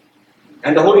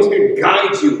 And the Holy Spirit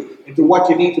guides you into what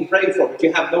you need to pray for, but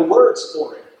you have no words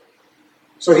for it.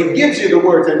 So he gives you the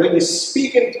words, and when you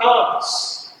speak in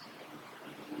tongues,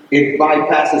 it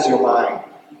bypasses your mind.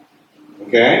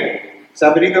 Okay?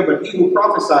 Sabi dito, but he who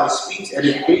prophesies speaks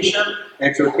edification,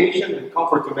 exhortation, and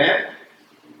comfort to men.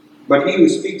 But he who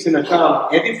speaks in a tongue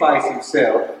edifies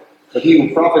himself, but he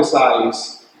who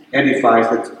prophesies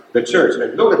edifies the church.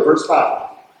 Now look at verse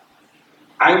 5.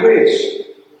 I wish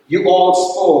you all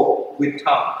spoke with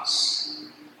tongues.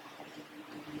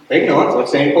 Take note what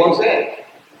St. Paul said.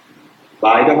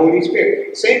 By the Holy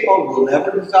Spirit. St. Paul will never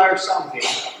desire something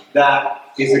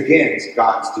that is against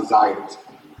God's desires.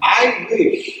 I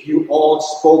wish you all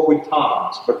spoke with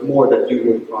tongues, but more that you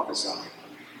would prophesy.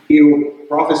 He who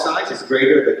prophesies is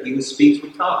greater than he who speaks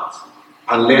with tongues,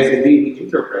 unless indeed he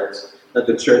interprets, that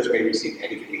the church may receive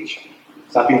edification.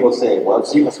 Some people say, well,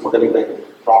 see, mas magaling ba yung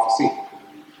prophecy?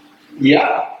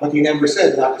 Yeah, but he never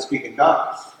said not to speak in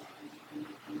tongues.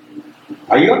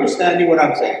 Are you understanding what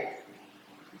I'm saying?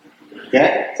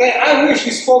 Okay? Say, I wish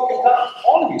you spoke in tongues.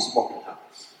 All of you spoke in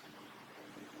tongues.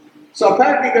 So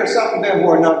apparently there's some of them who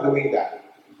are not doing that.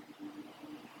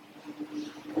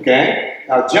 Okay?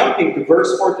 Now jumping to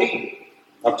verse 14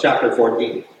 of chapter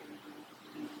 14.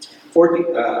 14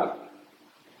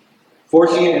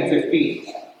 and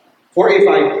 15. For if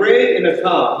I pray in a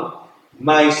tongue,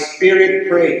 my spirit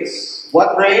prays.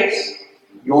 What prays?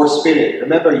 Your spirit.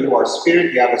 Remember, you are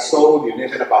spirit, you have a soul, you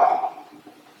live in a body.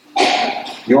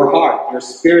 Your heart, your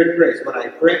spirit prays. When I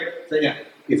pray,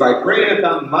 if I pray in a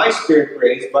tongue, my spirit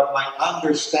prays, but my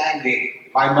understanding,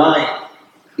 my mind,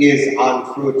 is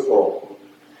unfruitful.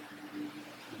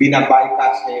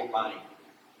 Binabypass na yung mind.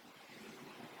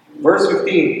 Verse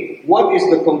 15, what is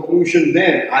the conclusion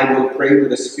then? I will pray with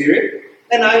the spirit,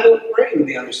 and I will pray with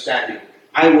the understanding.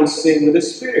 I will sing with the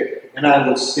spirit, and I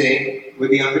will sing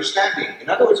with the understanding. In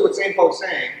other words, what St. Paul is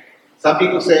saying, some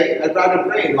people say, I'd rather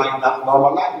pray in my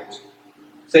normal language.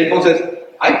 St. Paul says,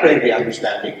 I pray in the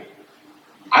understanding.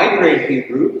 I pray in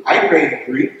Hebrew, I pray in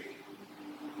Greek,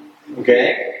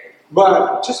 okay?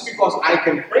 But just because I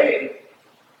can pray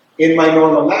in my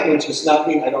normal language does not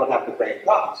mean I don't have to pray in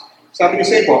tongues. Sabi ni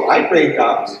St. Paul, I pray in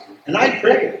tongues, and I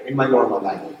pray in my normal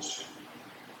language.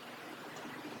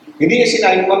 Hindi niya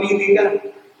sinayang mamili ka.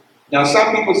 Now,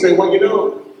 some people say, well,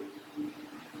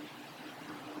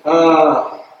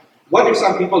 what if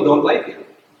some people don't like it?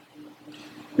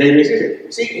 They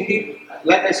resist it. See,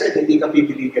 like I said, hindi ka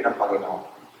pipilitin ng Panginoon.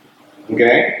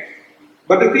 Okay?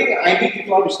 But the thing I need you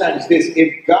to understand is this: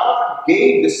 if God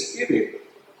gave the Spirit,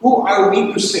 who are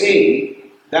we to say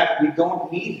that we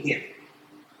don't need Him?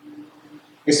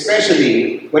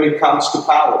 Especially when it comes to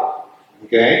power.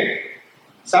 Okay?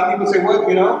 Some people say, well,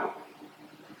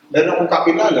 meron akong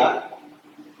kakilala,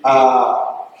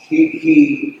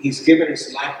 he's given his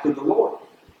life to the Lord.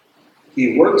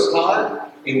 He works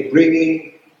hard in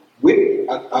preaching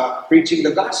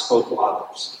the gospel to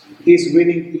others. He's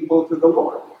winning people to the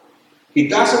Lord. He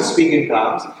doesn't speak in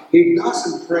tongues. He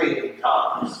doesn't pray in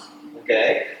tongues.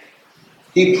 Okay?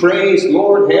 He prays,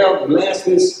 Lord, help, bless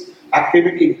this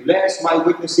activity, bless my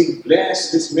witnessing,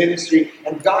 bless this ministry,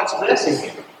 and God's blessing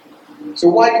him. So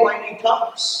why do I need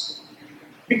tongues?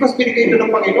 Because binigay ito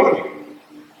ng Panginoon.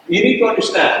 You need to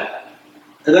understand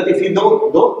that if you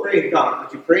don't pray in tongues,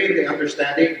 but you pray in the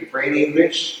understanding, you pray in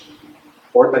English,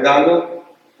 or Tagalog,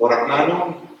 or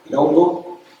Agnano,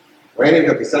 Ilonggo, or any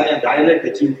of the Visayan dialect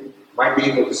that you might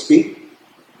be able to speak,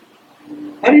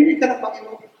 narinig ka ng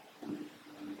Panginoon.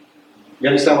 You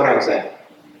understand what I'm saying?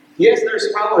 Yes, there's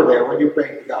power there when you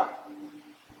pray to God.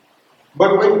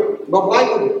 But why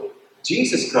would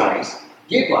Jesus Christ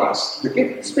give us the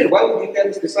gift of the Spirit? Why would He tell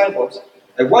His disciples,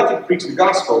 I want you to preach the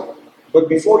gospel, but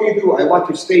before you do, I want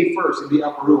you to stay first in the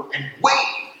upper room and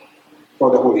wait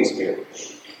for the Holy Spirit.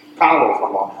 Power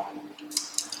from on high.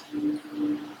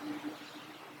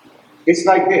 It's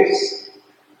like this.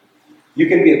 You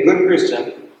can be a good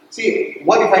Christian. See,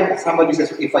 what if somebody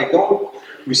says, if I don't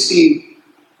receive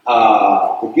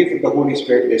the gift of the Holy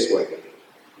Spirit this way,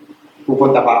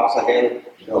 pupunta ba ako sa hell?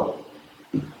 No.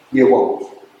 You won't.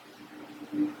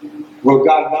 Will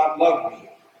God not love me?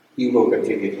 He will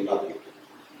continue to love you.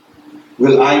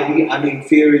 Will I be an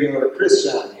inferior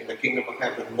Christian in the kingdom of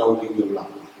heaven? No, He will not.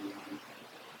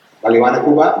 Maliwanag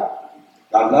po ba?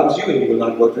 God loves you and you will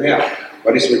not go to hell.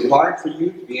 What is required for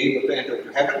you to be able to enter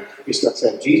into heaven is to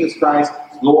accept Jesus Christ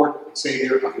as Lord and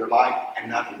Savior of your life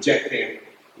and not reject Him,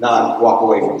 not walk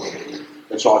away from Him.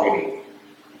 That's all you need.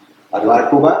 Maliwanag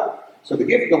po ba? So the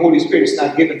gift of the Holy Spirit is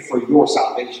not given for your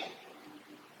salvation.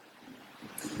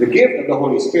 The gift of the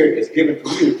Holy Spirit is given to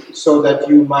you so that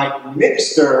you might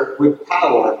minister with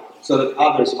power so that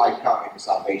others might come into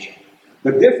salvation.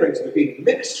 The difference between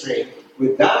ministering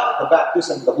without the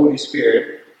baptism of the Holy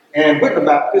Spirit and with the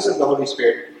baptism of the Holy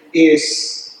Spirit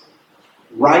is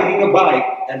riding a bike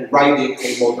and riding a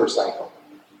motorcycle.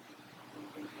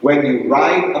 When you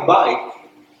ride a bike,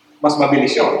 mas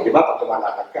mabilis yun, di ba? Pag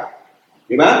lumalakad ka.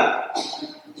 Di ba?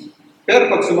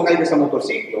 Pero pag sumakay ka sa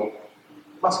motorsiklo,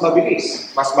 mas mabilis,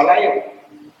 mas malayo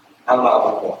ang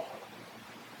maabot mo.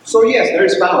 So yes, there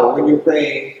is power when you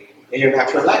pray in your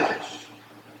natural language.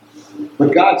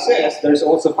 But God says there's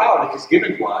also power that is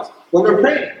given to us when we're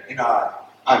praying in our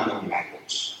unknown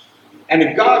language. And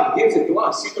if God gives it to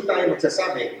us, sino tayo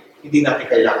magsasabi, hindi natin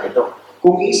kailangan ito.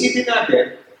 Kung isipin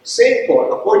natin, St.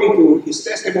 Paul, according to his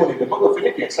testimony in the book of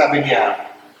Philippians, sabi niya,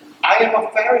 I am a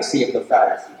Pharisee of the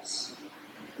Pharisees.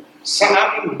 Sa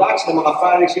aming batch ng mga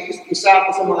Pharisees, isa ako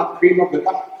sa mga cream of the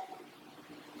top.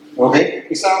 Okay?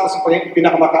 Isa ako sa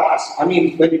pinakamataas. I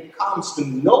mean, when it comes to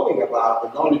knowing about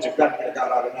the knowledge of God,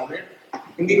 pinag-aaralan namin,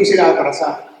 hindi ko sila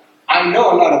atarasan. I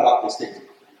know a lot about these things.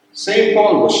 St.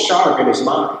 Paul was sharp in his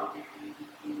mind.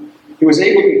 He was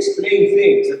able to explain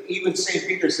things that even St.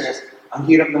 Peter says, ang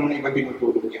hirap naman na iba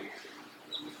tinutulog niya.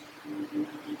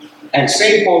 And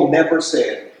St. Paul never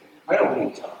said, I don't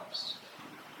need tongues.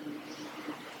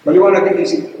 Maliwanag ang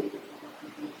isip ko.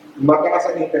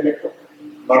 Mataas ang intelekto.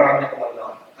 Marami akong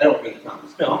alam. I don't need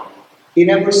tongues. No. He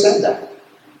never said that.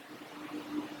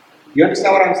 You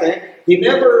understand what I'm saying? He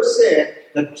never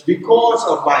said that because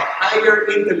of my higher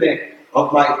intellect,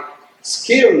 of my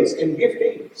skills and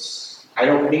giftings, I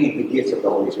don't need the gifts of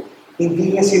the Holy Spirit.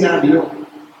 Hindi niya sinabi yun.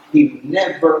 He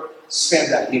never said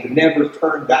that. He never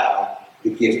turned down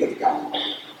the gift of God.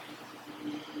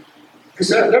 Because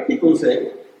there are people who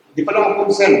say, di pa lang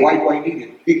ako send, why do I need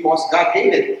it? Because God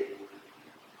gave it.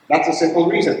 That's a simple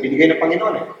reason. Binigay ng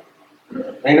Panginoon eh.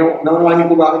 Naunawahan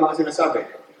niyo po ba ang mga sinasabi?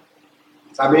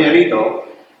 Sabi niya rito,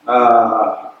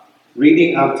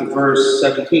 reading up to verse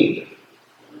 17.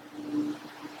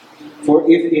 For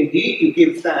if indeed you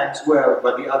give thanks, well,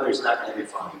 but the other is not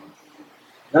edifying.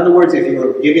 In other words, if you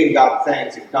are giving God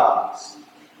thanks in tongues,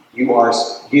 you are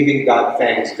giving God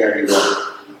thanks very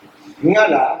well. Nga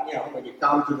lang, when you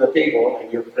come to the table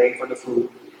and you're praying for the food,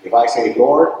 if I say,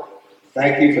 Lord,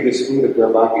 thank you for this food that we're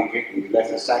about to eat, we bless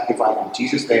and sanctify in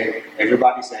Jesus' name,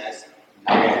 everybody says,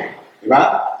 Amen.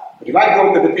 Diba? But if I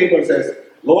go to the table and says,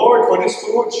 Lord, for this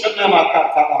food,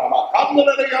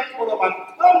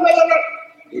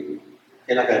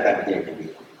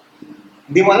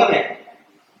 hindi mo alam eh.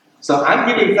 So, I'm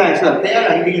giving thanks. Well, kaya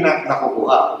lang, hindi na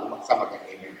nakukuha kung sa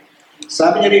mag-amen.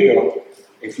 Sabi niya dito,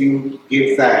 if you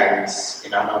give thanks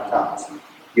in unknown tongues,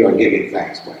 you are giving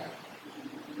thanks well.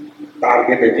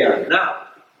 Targeted yan. Now,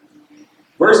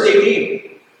 verse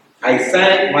 18, I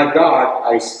thank my God,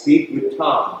 I speak with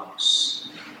tongues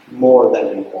more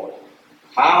than before.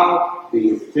 How do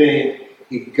you think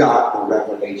he got the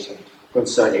revelation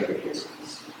concerning the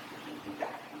business?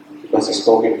 Because he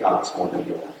spoke in tongues more than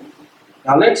before.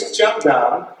 Now let's jump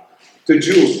down to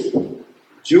Jude.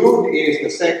 Jude is the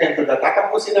second to the,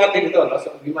 tatapusin natin ito, no?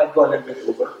 So we might go a little bit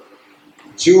over.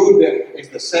 Jude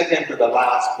is the second to the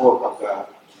last book of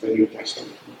the New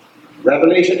Testament.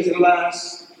 Revelation is the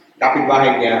last,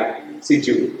 kapitbahay niya, si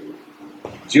Jude.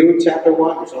 Jude chapter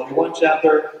 1, there's only one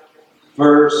chapter,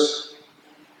 verse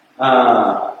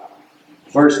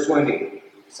 20.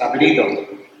 Sabi dito,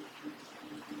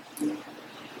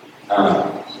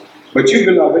 but you,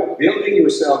 beloved, building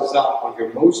yourselves up on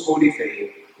your most holy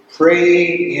faith,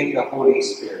 praying in the Holy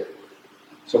Spirit.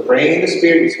 So praying in the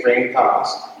Spirit is praying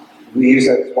tongues. We use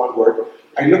that as one word.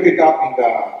 I looked it up in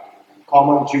the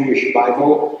Common Jewish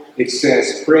Bible. It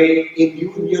says praying in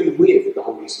union with the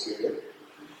Holy Spirit.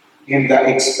 In the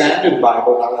Expanded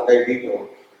Bible, nakalagay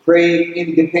dito, praying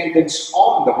in dependence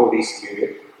on the Holy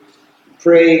Spirit.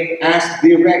 Praying as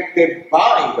directed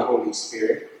by the Holy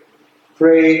Spirit.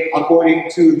 Pray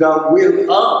according to the will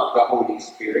of the Holy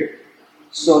Spirit.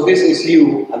 So this is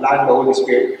you allowing the Holy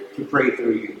Spirit to pray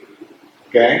through you.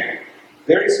 Okay?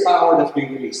 There is power that's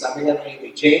being released. Sabi nga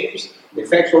ni James, the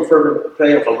effectual fervent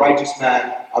prayer of a righteous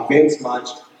man avails much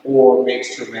or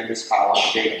makes tremendous power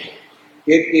available.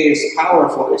 It is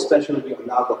powerful, especially when you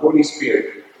allow the Holy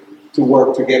Spirit to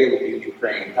work together with you in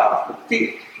praying tongues.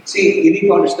 See, you need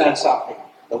to understand something.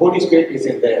 The Holy Spirit is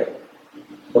in there.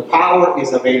 The power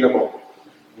is available.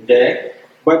 Okay?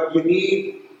 But you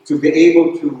need to be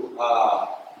able to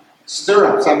stir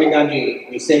up, sabi nga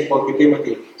ni St. Paul to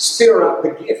Timothy, stir up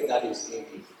the gift that is in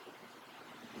you.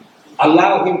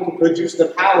 Allow him to produce the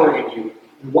power in you.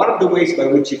 And one of the ways by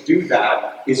which you do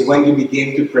that is when you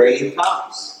begin to pray in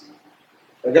tongues.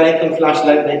 Kagaya itong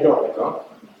flashlight na ito.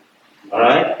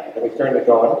 Alright? Let me turn it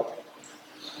on.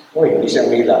 Oh, hindi siya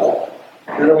milaw.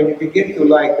 Pero when you begin to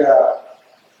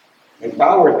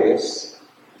empower this,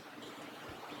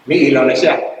 may ilaw na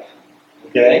siya.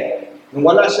 Okay? Nung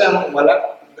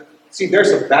see,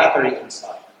 there's a battery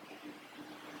inside.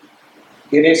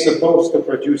 It is supposed to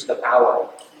produce the power.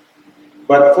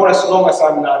 But for as long as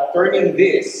I'm not turning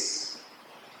this,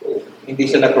 hindi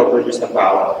siya nagpo-produce ng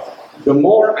power. The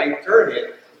more I turn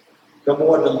it, the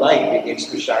more the light begins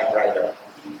to shine brighter.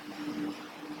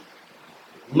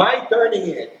 My turning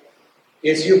it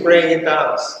is you praying in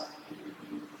tongues.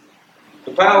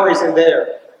 The power is in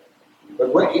there.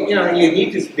 But when, you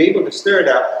need to be able to stir it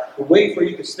up. The way for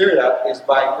you to stir it up is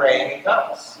by praying in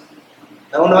tongues.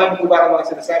 Naunahan po ba ang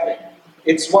mga sinasabi?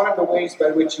 It's one of the ways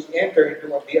by which you enter into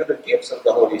one of the other gifts of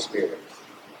the Holy Spirit.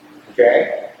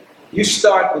 Okay? You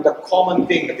start with the common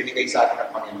thing na binigay sa atin ng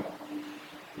Panginoon.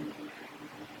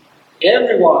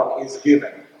 Everyone is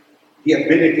given the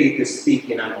ability to speak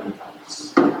in unknown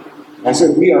tongues. And so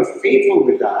if we are faithful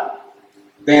with that,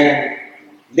 then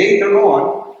later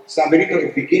on, sabi nito,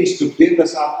 it begins to build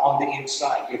us up on the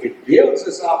inside. If it builds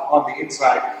us up on the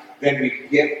inside, then we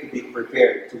get to be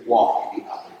prepared to walk in the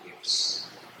other gifts.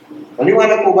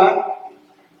 Maliwanag po ba?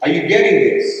 Are you getting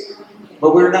this?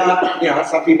 But we're not,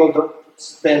 some people don't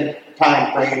spend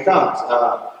time praying in tongues.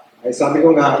 Sabi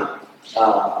ko nga,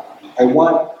 I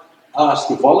want us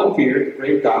to volunteer to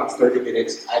pray in tongues 30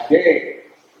 minutes a day.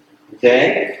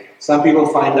 Okay? Some people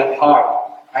find that hard.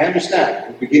 I understand.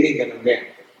 In the beginning, ganun din.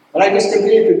 But I just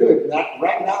continue to do it.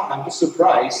 Right now, I'm just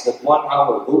surprised that 1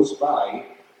 hour goes by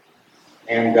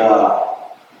and,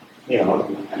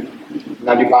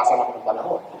 nalipasan ako ng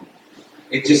panahon.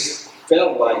 It just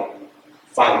felt like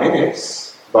 5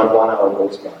 minutes, but 1 hour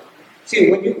goes by.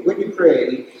 See, when you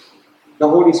pray, the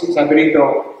Holy Spirit, sabi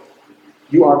rito,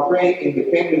 you are praying in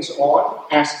dependence on,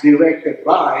 as directed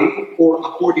by, or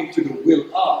according to the will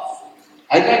of.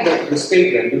 I like the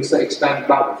statement, dun sa Expanded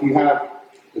Bible.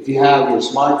 If you have your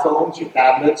smartphones, your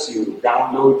tablets, you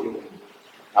download yung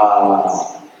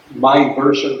My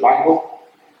Version Bible.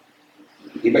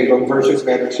 Iba-ibang versions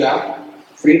meron siya.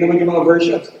 Free naman yung mga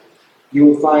versions. You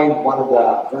will find one of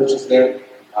the versions there,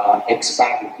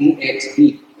 expanded,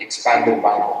 EXB, expanded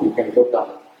Bible. You can look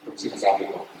up kung sinasabi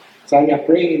ko. Sabi niya,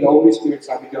 praying in the Holy Spirit,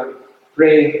 sabi niya,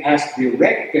 praying as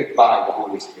directed by the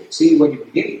Holy Spirit. See, when you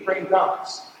begin to pray in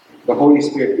tongues, the Holy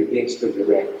Spirit begins to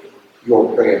direct your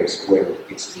prayers where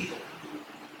it's needed.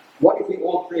 What if we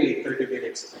all pray 30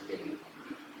 minutes a day?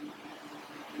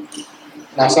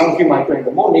 Now, some of you might pray in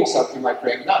the morning, some of you might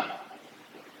pray at night.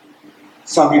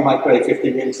 Some of you might pray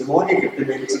 15 minutes in the morning, 15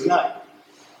 minutes at night.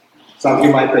 Some of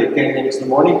you might pray 10 minutes in the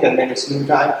morning, 10 minutes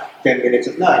noontime, 10 minutes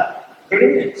at night. 30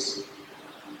 minutes.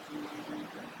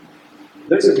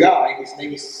 There's a guy, his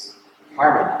name is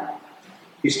Harmon.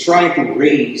 He's trying to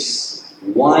raise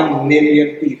 1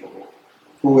 million people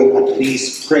who will at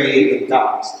least pray in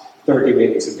tongues 30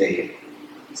 minutes a day.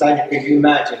 So can you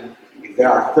imagine if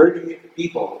there are 30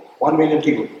 people, 1 million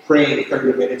people praying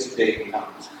 30 minutes a day in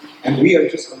tongues, and we are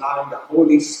just allowing the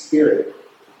Holy Spirit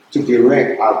to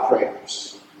direct our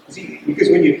prayers. See, because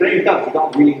when you pray in tongues, you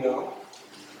don't really know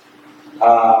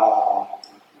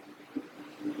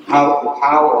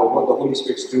how or what the Holy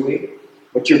Spirit's doing,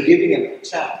 but you're giving him a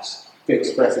chance to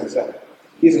express himself.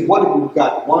 He says, what if we've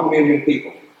got 1 million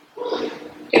people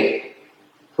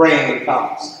praying in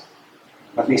tongues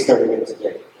at least 30 minutes a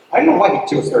day? I don't know why he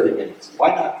chose 30 minutes.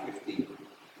 Why not 15?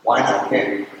 Why not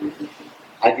 10?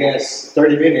 I guess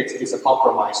 30 minutes is a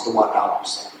compromise to 1 hour.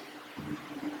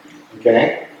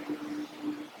 Okay?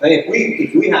 And if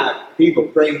we have people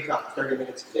praying in tongues 30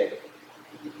 minutes a day,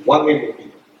 1 million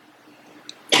people,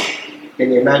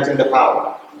 can you imagine the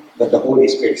power that the Holy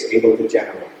Spirit is able to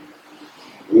generate?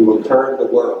 We will turn the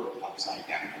world upside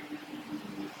down.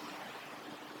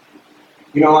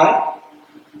 You know what?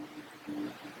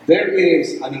 There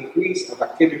is an increase of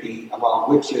activity among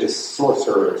witches,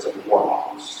 sorcerers, and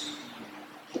warlocks.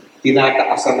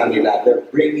 Tinataasan na nila. They're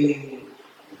bringing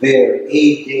their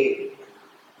A game,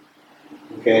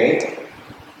 okay,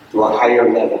 to a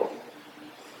higher level.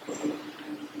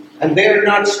 And they're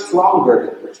not stronger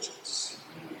than Christians.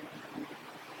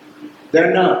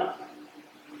 They're not.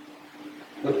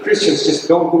 But Christians just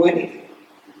don't do anything.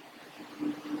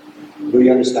 Do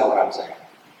you understand what I'm saying?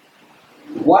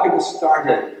 What if we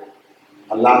started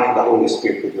allowing the Holy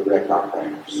Spirit to direct our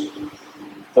prayers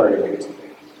 30 minutes a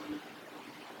day?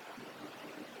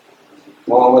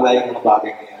 Mawawala yung mga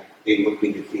bagay na yan. They would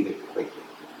be defeated quickly.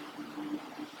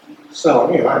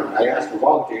 So, I ask for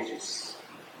volunteers.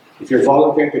 If you're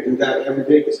volunteering to do that every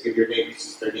day, just give your name to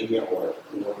Sister Nina or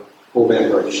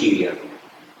whomever she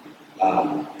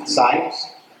assigns.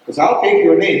 Because I'll take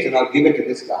your names and I'll give it to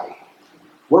this guy.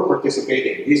 We're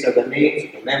participating. These are the names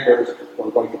of the members who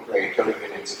are going to pray 30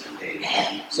 minutes a day.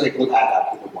 So it will add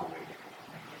up to the 1 million.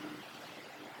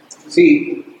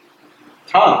 See,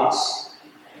 tongues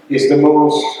is the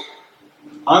most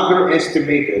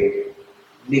underestimated,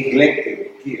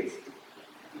 neglected gift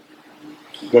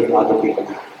that other people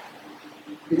have.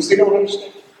 Because they don't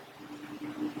understand.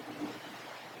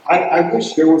 I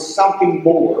wish there was something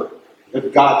more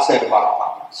that God said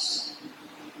about tongues.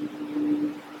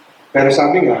 Pero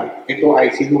sabi nga, ito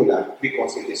ay sinula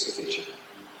because it is sufficient.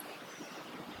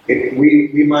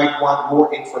 We might want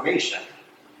more information,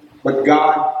 but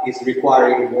God is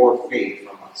requiring more faith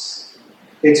from us.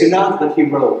 It's enough that He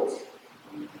wrote.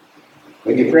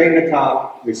 When you pray in the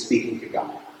tongue, you're speaking to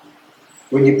God.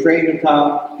 When you pray in the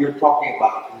tongue, you're talking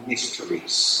about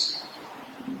mysteries.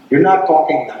 You're not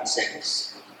talking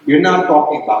nonsense. You're not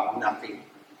talking about nothing.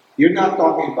 You're not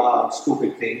talking about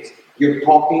stupid things. You're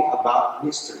talking about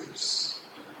mysteries.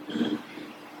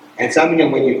 And sabi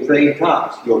niya, when you pray in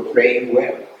tongues, you're praying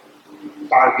well.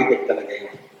 Targeted talaga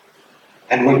yun.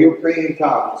 And when you're praying in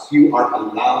tongues, you are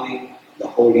allowing the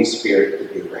Holy Spirit to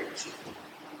direct you.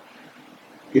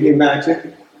 Can you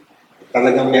imagine?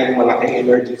 Talagang may malaking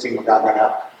emergency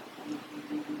magaganap.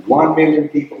 1 million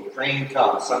people praying in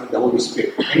tongues, summoning the Holy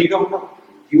Spirit. And you don't know.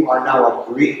 You are now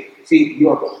agreeing. See, you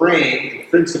are praying in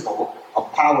principle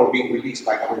of power being released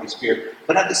by the Holy Spirit.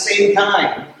 But at the same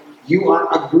time, you are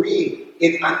agreeing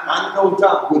in an unknown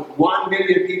tongue with 1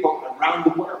 million people around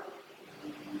the world.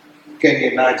 Can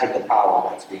you imagine the power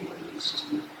that's being released?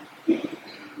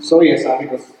 So yes,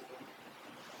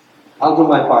 I'll do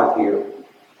my part here.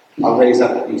 I'll raise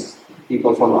up these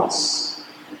people from us.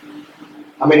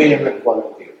 How many of them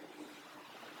volunteer?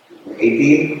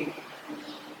 18?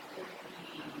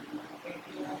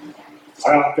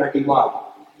 Around 31.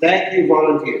 Thank you,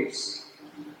 volunteers.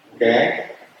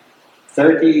 Okay?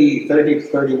 30 to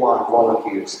 31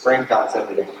 volunteers. Praying tongues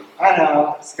every day. I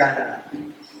know, it's kind of...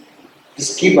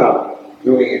 Just keep up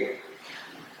doing it.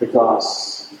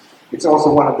 because it's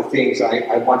also one of the things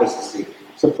I want us to see.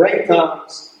 So pray in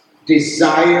tongues,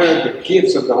 desire the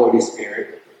gifts of the Holy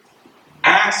Spirit,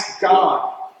 ask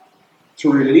God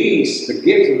to release the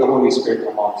gifts of the Holy Spirit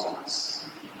amongst us.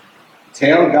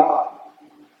 Tell God,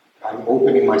 I'm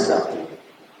opening myself to you.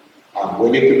 I'm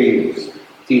willing to be used.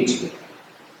 Teach me.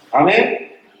 Amen?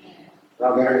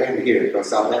 Well, I better end here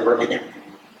because I'll never end.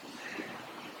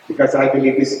 Because I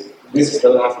believe this is the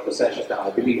last of the sessions now. I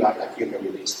believe I feel the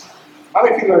release. How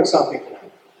many of you learned something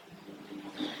tonight?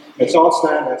 Let's all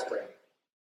stand, let's pray.